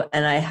too.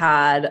 And I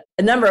had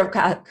a number of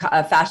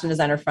fashion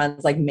designer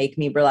friends like make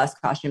me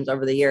burlesque costumes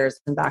over the years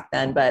and back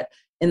then. But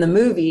in the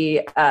movie,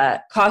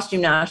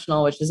 Costume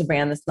National, which is a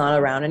brand that's not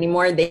around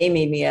anymore, they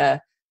made me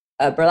a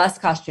burlesque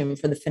costume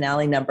for the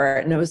finale number.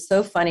 And it was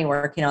so funny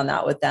working on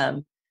that with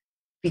them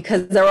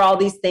because there were all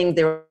these things,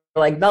 they were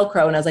like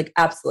Velcro. And I was like,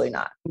 absolutely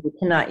not. You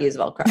cannot use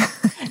Velcro.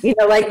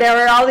 Like there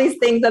were all these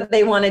things that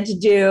they wanted to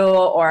do,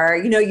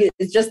 or,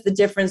 it's just the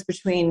difference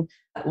between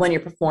when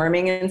you're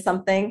performing in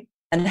something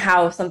and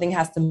how something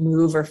has to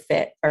move or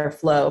fit or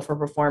flow for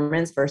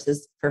performance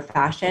versus for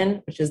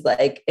fashion, which is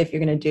like, if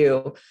you're going to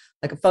do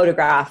like a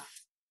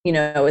photograph,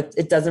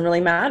 it doesn't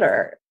really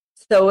matter.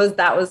 So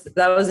that was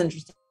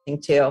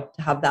interesting too,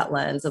 to have that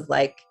lens of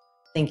like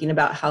thinking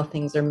about how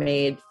things are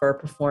made for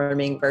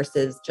performing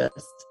versus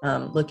just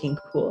looking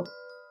cool.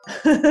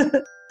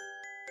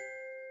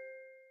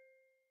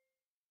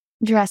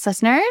 Dress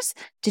listeners,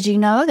 did you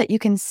know that you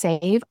can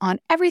save on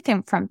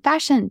everything from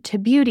fashion to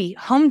beauty,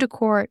 home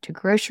decor to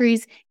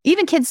groceries,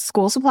 even kids'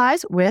 school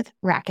supplies with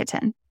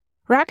Rakuten?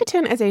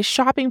 Rakuten is a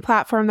shopping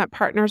platform that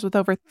partners with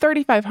over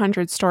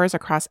 3,500 stores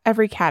across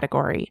every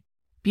category.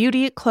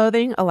 Beauty,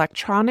 clothing,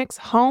 electronics,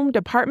 home,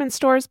 department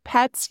stores,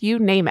 pets, you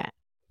name it.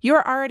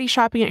 You're already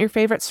shopping at your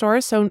favorite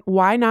stores, so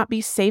why not be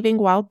saving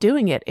while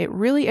doing it? It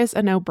really is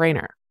a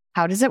no-brainer.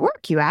 How does it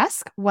work, you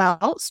ask?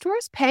 Well,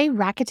 stores pay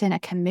Rakuten a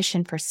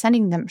commission for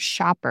sending them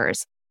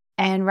shoppers,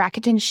 and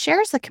Rakuten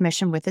shares the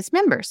commission with its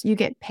members. You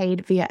get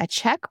paid via a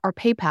check or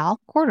PayPal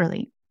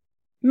quarterly.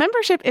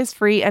 Membership is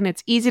free and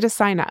it's easy to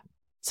sign up.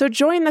 So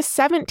join the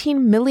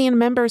 17 million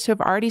members who have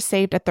already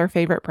saved at their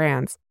favorite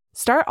brands.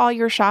 Start all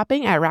your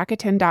shopping at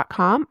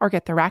Rakuten.com or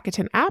get the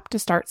Rakuten app to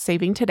start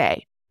saving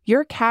today.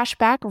 Your cash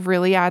back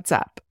really adds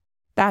up.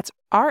 That's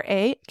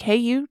Rakuten.com.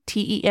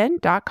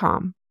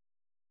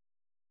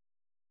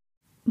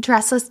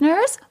 Dress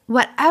listeners,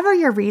 whatever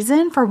your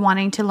reason for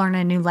wanting to learn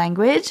a new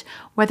language,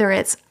 whether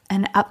it's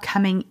an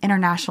upcoming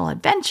international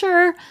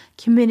adventure,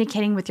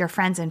 communicating with your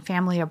friends and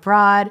family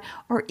abroad,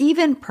 or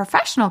even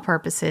professional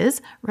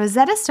purposes,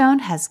 Rosetta Stone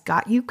has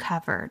got you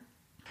covered.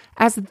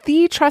 As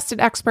the trusted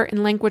expert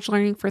in language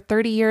learning for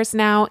 30 years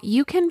now,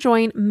 you can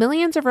join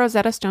millions of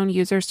Rosetta Stone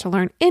users to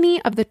learn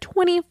any of the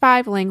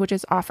 25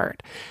 languages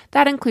offered.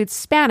 That includes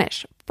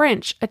Spanish,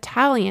 French,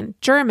 Italian,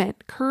 German,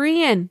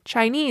 Korean,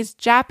 Chinese,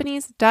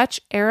 Japanese, Dutch,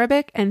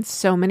 Arabic, and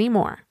so many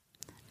more.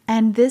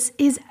 And this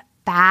is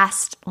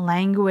fast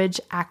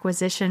language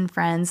acquisition,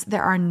 friends.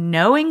 There are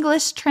no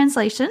English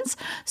translations,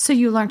 so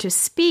you learn to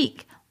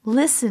speak,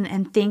 listen,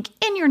 and think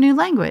in your new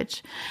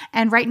language.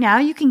 And right now,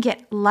 you can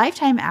get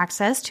lifetime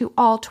access to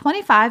all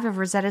 25 of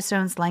Rosetta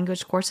Stone's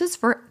language courses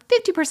for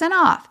 50%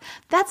 off.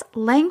 That's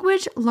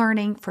language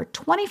learning for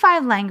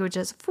 25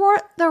 languages for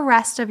the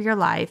rest of your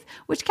life,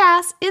 which,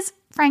 Cass, is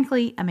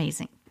frankly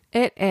amazing.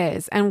 It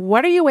is. And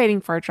what are you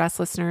waiting for, Dress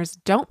listeners?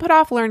 Don't put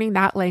off learning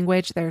that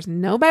language. There's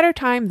no better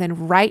time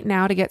than right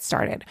now to get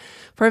started.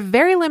 For a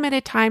very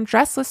limited time,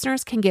 Dress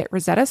listeners can get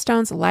Rosetta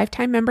Stone's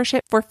lifetime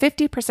membership for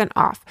 50%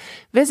 off.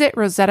 Visit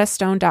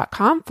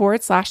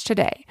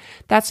rosettastone.com/today.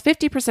 That's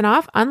 50%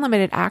 off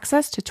unlimited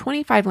access to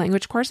 25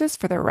 language courses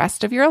for the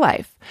rest of your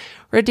life.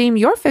 Redeem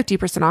your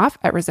 50% off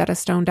at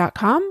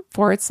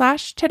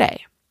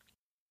rosettastone.com/today.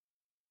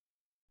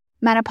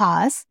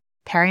 Menopause,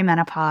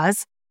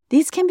 perimenopause,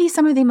 these can be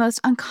some of the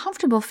most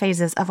uncomfortable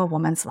phases of a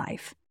woman's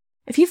life.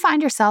 If you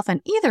find yourself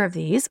in either of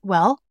these,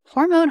 well,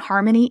 Hormone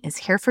Harmony is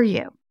here for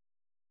you.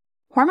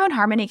 Hormone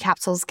Harmony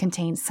capsules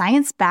contain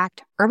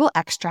science-backed herbal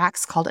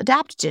extracts called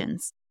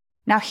adaptogens.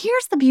 Now,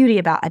 here's the beauty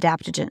about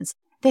adaptogens.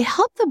 They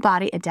help the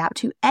body adapt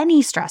to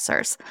any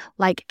stressors,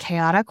 like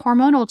chaotic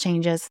hormonal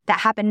changes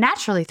that happen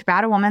naturally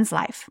throughout a woman's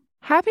life.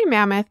 Happy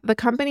Mammoth, the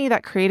company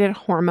that created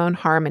Hormone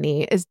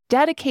Harmony, is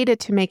dedicated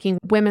to making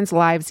women's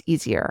lives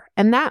easier.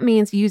 And that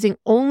means using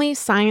only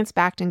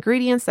science-backed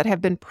ingredients that have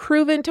been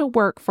proven to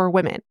work for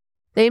women.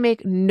 They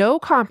make no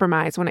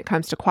compromise when it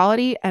comes to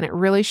quality, and it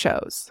really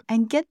shows.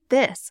 And get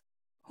this,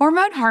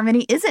 Hormone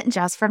Harmony isn't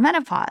just for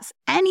menopause.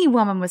 Any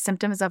woman with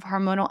symptoms of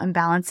hormonal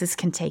imbalances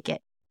can take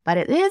it. But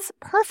it is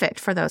perfect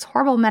for those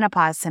horrible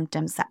menopause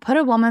symptoms that put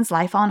a woman's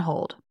life on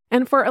hold.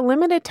 And for a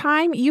limited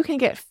time, you can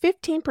get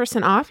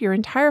 15% off your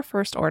entire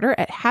first order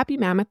at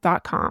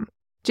happymammoth.com.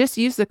 Just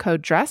use the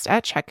code DRESSED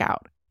at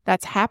checkout.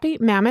 That's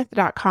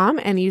happymammoth.com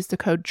and use the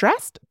code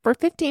DRESSED for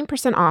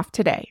 15% off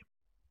today.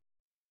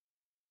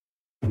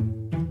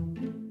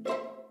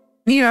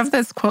 You have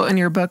this quote in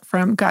your book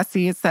from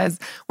Gussie. It says,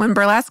 "When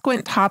burlesque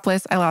went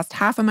topless, I lost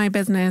half of my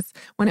business.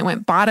 When it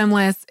went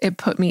bottomless, it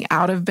put me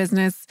out of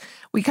business."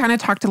 We kind of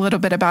talked a little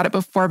bit about it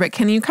before, but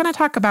can you kind of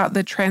talk about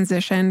the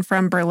transition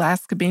from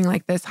burlesque being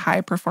like this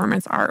high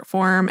performance art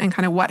form and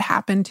kind of what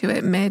happened to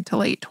it mid to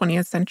late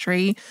 20th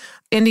century,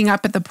 ending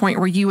up at the point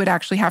where you would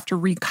actually have to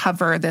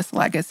recover this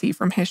legacy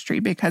from history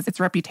because its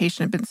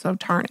reputation had been so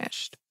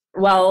tarnished?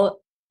 Well,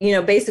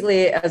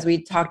 basically, as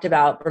we talked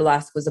about,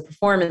 burlesque was a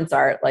performance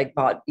art like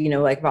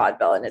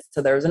vaudeville. And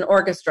so there was an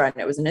orchestra and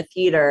it was in a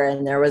theater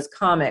and there was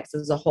comics. It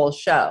was a whole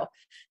show.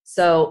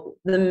 So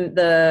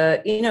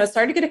it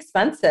started to get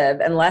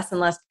expensive and less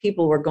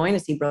people were going to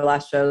see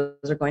burlesque shows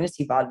or going to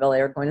see vaudeville.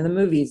 They were going to the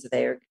movies.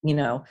 It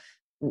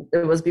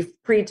was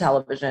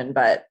pre-television,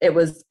 but it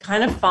was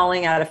kind of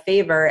falling out of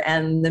favor.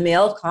 And the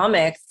male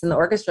comics and the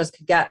orchestras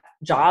could get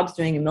jobs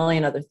doing a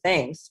million other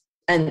things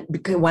and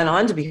went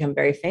on to become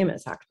very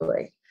famous,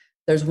 actually.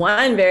 There's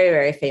one very,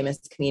 very famous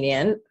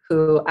comedian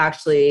who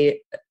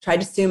actually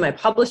tried to sue my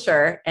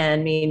publisher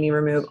and made me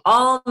remove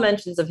all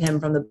mentions of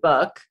him from the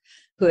book,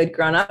 who had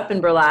grown up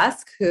in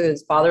burlesque,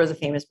 whose father was a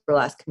famous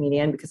burlesque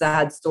comedian, because I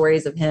had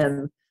stories of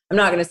him. I'm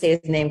not going to say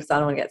his name because I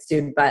don't want to get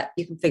sued, but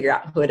you can figure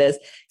out who it is.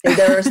 And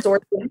there are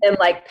stories of him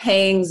like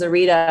paying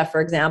Zarita,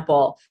 for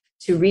example,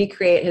 to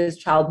recreate his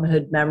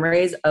childhood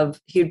memories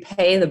he would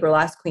pay the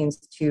burlesque queens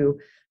to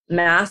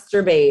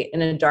masturbate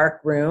in a dark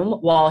room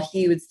while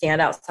he would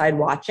stand outside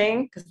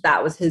watching, because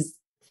that was his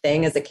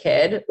thing as a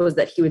kid, was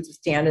that he would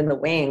stand in the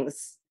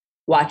wings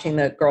watching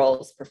the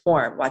girls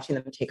perform, watching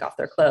them take off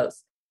their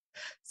clothes.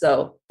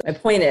 So my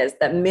point is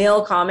that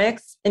male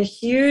comics and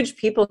huge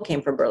people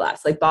came from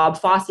burlesque. Like Bob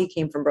Fosse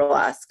came from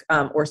burlesque.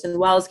 Orson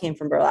Welles came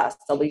from burlesque.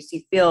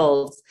 W.C.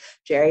 Fields,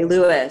 Jerry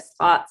Lewis,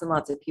 lots and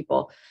lots of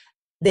people.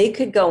 They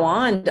could go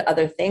on to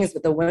other things,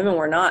 but the women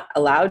were not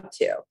allowed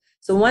to.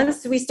 So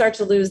once we start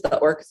to lose the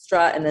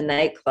orchestra and the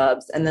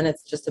nightclubs, and then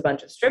it's just a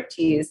bunch of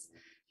striptease,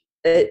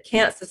 it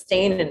can't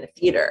sustain in a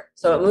theater.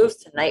 So it moves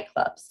to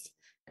nightclubs.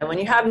 And when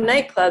you have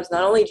nightclubs,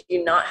 not only do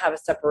you not have a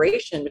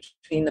separation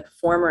between the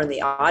performer and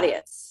the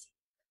audience,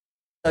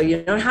 so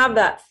you don't have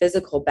that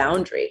physical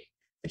boundary,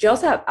 but you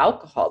also have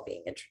alcohol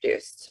being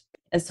introduced.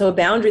 And so a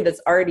boundary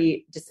that's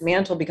already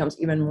dismantled becomes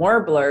even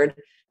more blurred.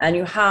 And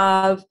you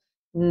have,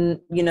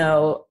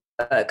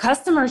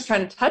 customers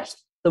trying to touch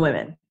the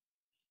women.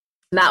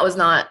 And that was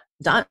not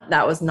done.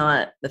 That was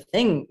not the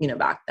thing,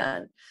 back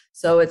then.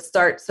 So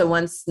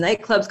once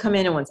nightclubs come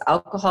in and once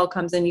alcohol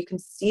comes in, you can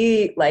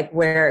see like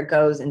where it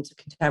goes into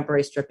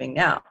contemporary stripping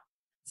now.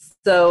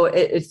 So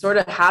it sort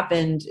of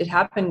happened. It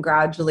happened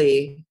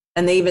gradually.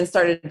 And they even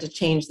started to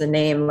change the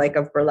name like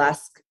of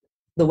burlesque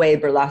the way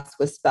burlesque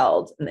was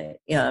spelled, and they,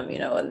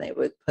 and they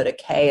would put a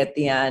K at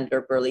the end,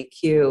 or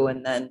Burlesque.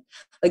 And then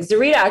like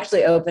Zarita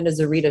actually opened a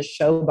Zarita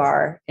show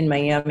bar in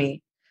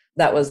Miami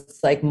that was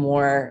like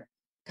more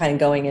kind of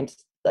going into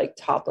like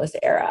topless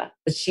era,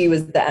 but she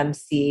was the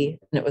MC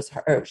and it was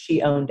her,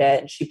 she owned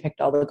it and she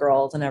picked all the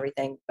girls and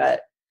everything.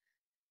 But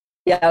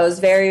yeah, it was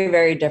very,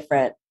 very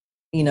different,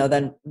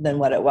 than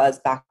what it was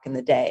back in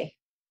the day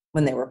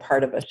when they were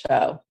part of a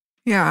show.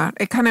 Yeah,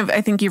 it kind of,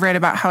 I think you read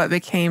about how it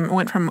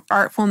went from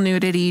artful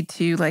nudity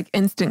to like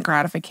instant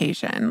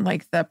gratification.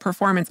 Like the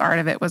performance art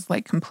of it was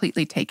like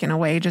completely taken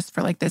away just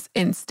for like this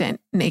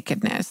instant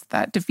nakedness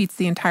that defeats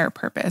the entire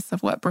purpose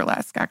of what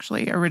burlesque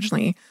actually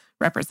originally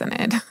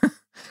represented.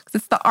 Because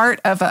it's the art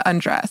of an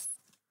undress.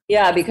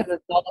 Yeah, because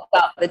it's all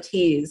about the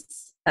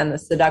tease and the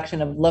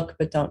seduction of look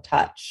but don't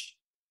touch.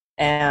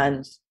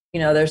 And,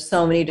 there's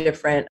so many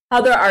different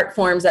other art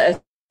forms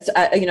that,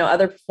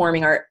 other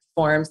performing art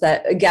forms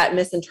that get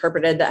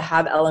misinterpreted that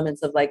have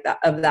elements of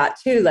that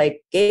too,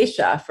 like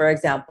geisha, for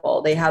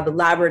example. They have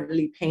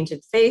elaborately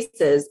painted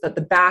faces, but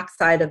the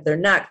backside of their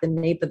neck, the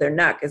nape of their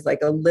neck, is like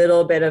a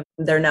little bit of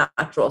their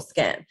natural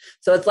skin.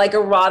 So it's like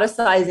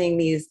eroticizing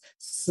these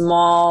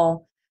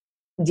small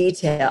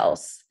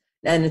details,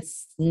 and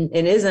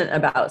it isn't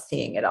about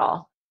seeing it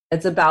all.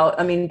 It's about,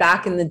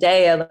 back in the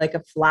day, like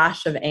a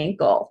flash of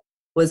ankle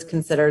was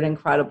considered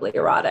incredibly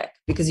erotic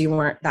because you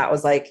weren't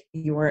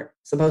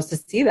supposed to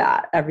see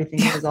that. Everything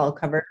was all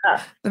covered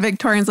up. The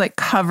Victorians like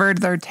covered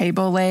their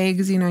table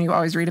legs. You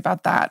always read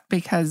about that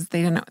because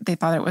they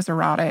thought it was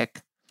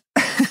erotic.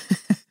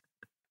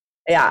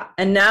 Yeah.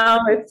 And now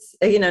it's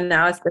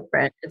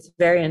different. It's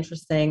very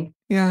interesting.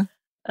 Yeah.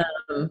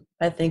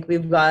 I think we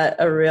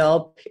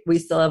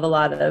still have a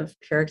lot of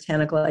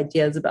puritanical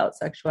ideas about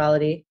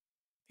sexuality.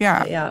 Yeah.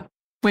 But yeah.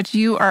 Which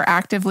you are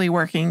actively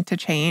working to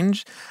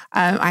change.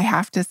 I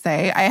have to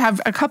say, I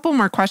have a couple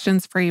more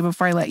questions for you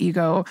before I let you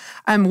go.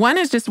 One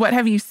is just, what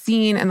have you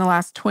seen in the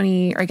last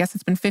 20, or I guess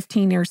it's been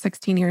 15 years,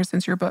 16 years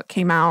since your book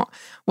came out?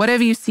 What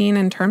have you seen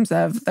in terms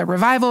of the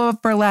revival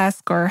of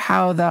burlesque, or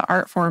how the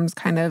art forms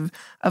kind of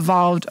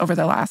evolved over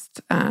the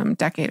last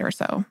decade or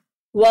so?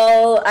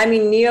 Well,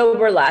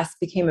 neo-burlesque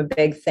became a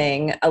big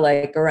thing,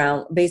 like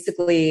around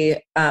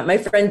basically, my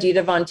friend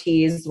Dita Von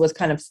Teese was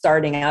kind of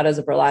starting out as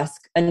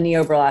a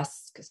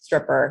neo-burlesque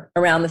stripper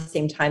around the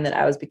same time that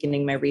I was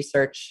beginning my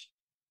research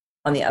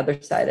on the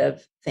other side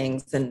of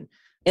things. And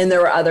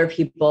there were other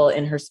people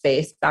in her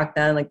space back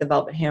then, like the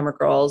Velvet Hammer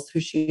Girls, who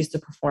she used to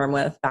perform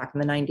with back in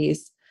the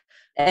 90s.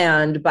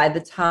 And by the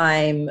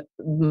time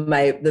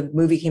the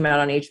movie came out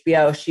on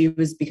HBO, she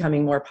was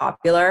becoming more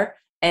popular.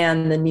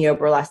 And the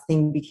neo-burlesque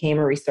thing became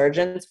a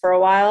resurgence for a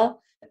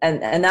while.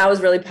 And that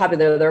was really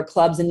popular. There were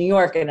clubs in New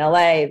York and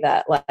LA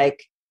that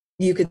like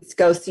you could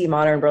go see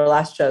modern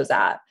burlesque shows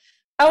at.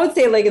 I would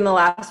say like in the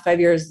last 5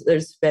 years,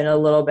 there's been a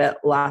little bit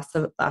less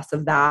of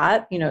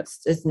that.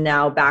 It's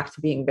now back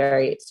to being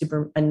very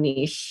super a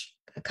niche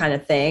kind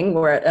of thing,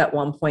 where at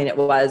one point it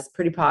was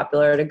pretty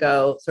popular to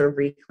go sort of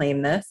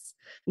reclaim this.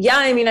 Yeah,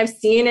 I've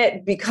seen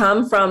it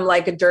become from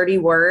like a dirty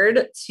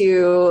word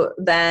to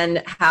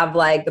then have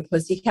like the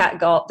Pussycat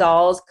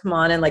Dolls come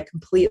on and like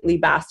completely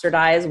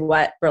bastardize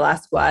what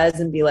burlesque was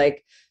and be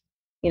like,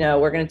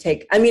 we're going to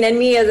take, and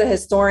me as a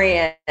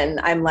historian,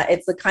 I'm like,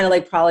 it's kind of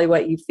like probably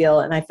what you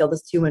feel. And I feel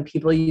this too when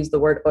people use the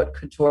word haute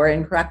couture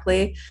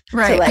incorrectly.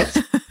 Right. To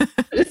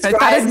like,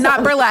 that is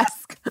not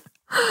burlesque.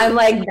 I'm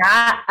like,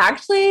 that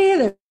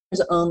actually,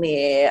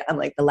 I'm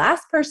like, the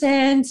last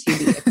person to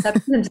be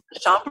accepted into the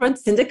Chambre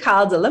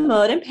Syndicale de la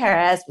Mode in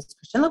Paris was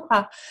Christian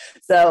Lacroix.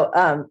 So,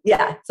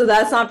 so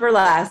that's not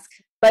burlesque.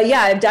 But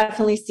yeah, I've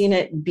definitely seen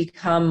it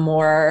become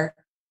more,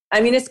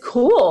 it's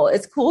cool.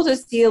 It's cool to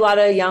see a lot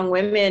of young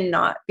women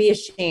not be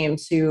ashamed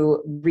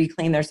to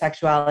reclaim their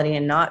sexuality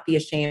and not be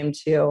ashamed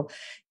to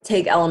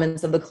take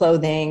elements of the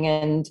clothing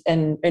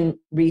and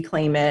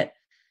reclaim it.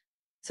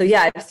 So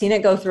yeah, I've seen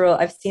it go through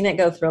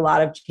a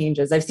lot of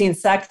changes. I've seen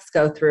sex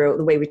go through,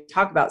 the way we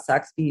talk about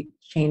sex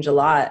change a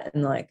lot.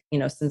 And like,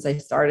 since I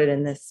started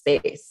in this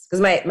space, because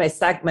my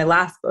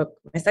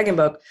second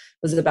book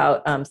was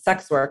about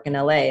sex work in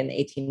LA in the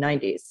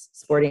 1890s,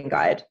 Sporting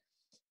Guide.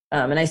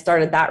 And I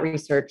started that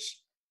research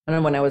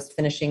when I was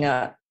finishing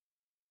up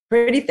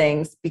Pretty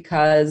Things,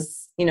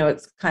 because,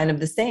 it's kind of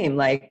the same,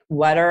 like,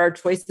 what are our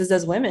choices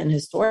as women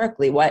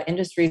historically? What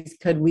industries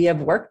could we have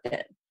worked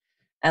in?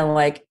 And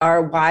like,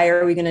 why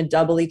are we going to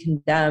doubly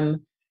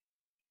condemn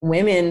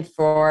women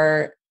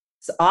for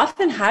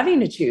often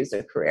having to choose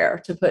a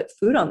career to put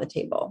food on the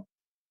table?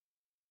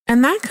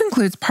 And that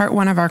concludes part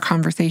one of our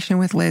conversation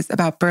with Liz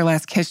about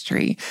burlesque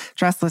history,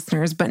 dress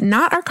listeners, but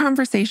not our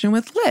conversation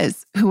with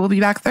Liz, who will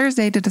be back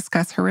Thursday to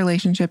discuss her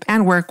relationship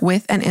and work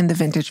with and in the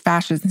vintage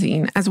fashion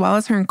scene, as well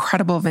as her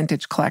incredible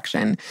vintage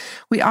collection.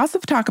 We also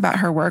talk about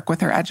her work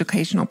with her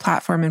educational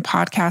platform and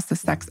podcast, The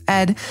Sex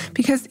Ed,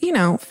 because,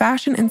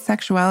 fashion and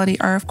sexuality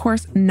are, of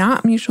course,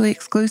 not mutually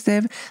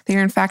exclusive. They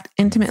are, in fact,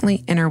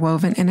 intimately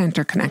interwoven and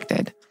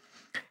interconnected.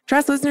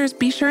 Dress listeners,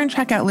 be sure and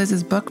check out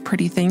Liz's book,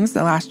 Pretty Things,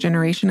 The Last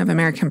Generation of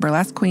American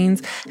Burlesque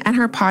Queens, and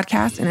her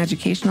podcast and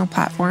educational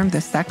platform,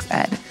 The Sex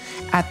Ed,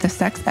 at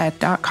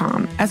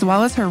thesexed.com, as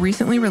well as her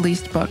recently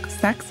released book,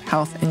 Sex,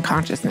 Health, and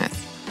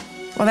Consciousness.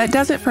 Well, that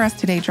does it for us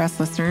today, dress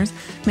listeners.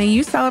 May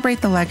you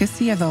celebrate the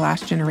legacy of the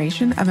last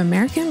generation of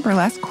American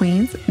burlesque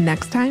queens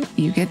next time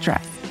you get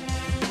dressed.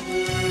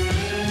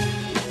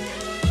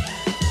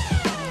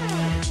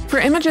 For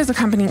images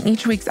accompanying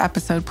each week's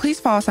episode, please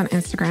follow us on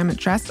Instagram at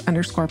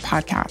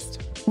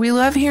dressed_podcast. We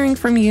love hearing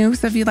from you,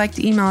 so if you'd like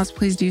to email us,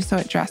 please do so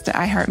at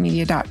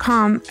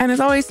dressed@iheartmedia.com. And as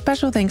always,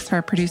 special thanks to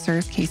our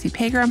producers, Casey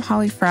Pagram,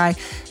 Holly Fry,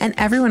 and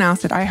everyone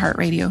else at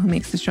iHeartRadio who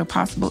makes the show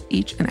possible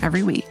each and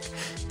every week.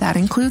 That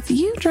includes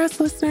you, dress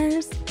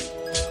listeners.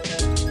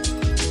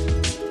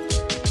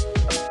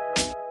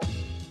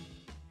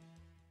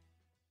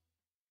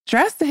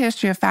 Dress, the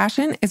History of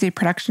Fashion is a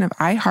production of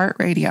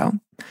iHeartRadio.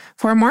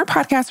 For more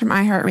podcasts from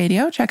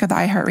iHeartRadio, check out the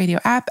iHeartRadio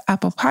app,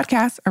 Apple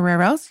Podcasts, or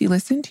wherever else you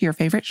listen to your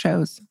favorite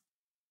shows.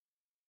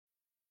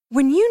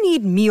 When you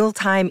need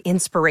mealtime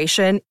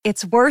inspiration,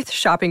 it's worth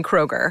shopping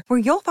Kroger, where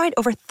you'll find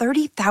over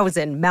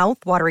 30,000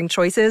 mouth-watering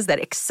choices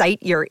that excite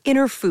your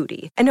inner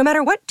foodie. And no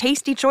matter what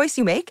tasty choice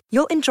you make,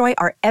 you'll enjoy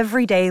our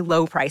everyday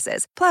low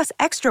prices, plus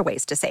extra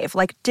ways to save,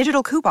 like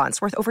digital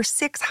coupons worth over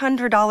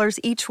 $600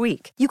 each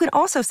week. You can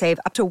also save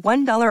up to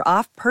 $1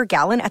 off per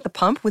gallon at the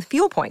pump with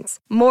fuel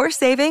points. More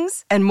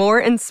savings and more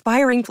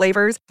inspiring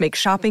flavors make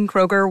shopping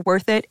Kroger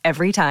worth it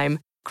every time.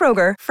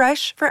 Kroger,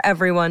 fresh for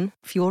everyone.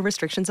 Fuel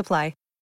restrictions apply.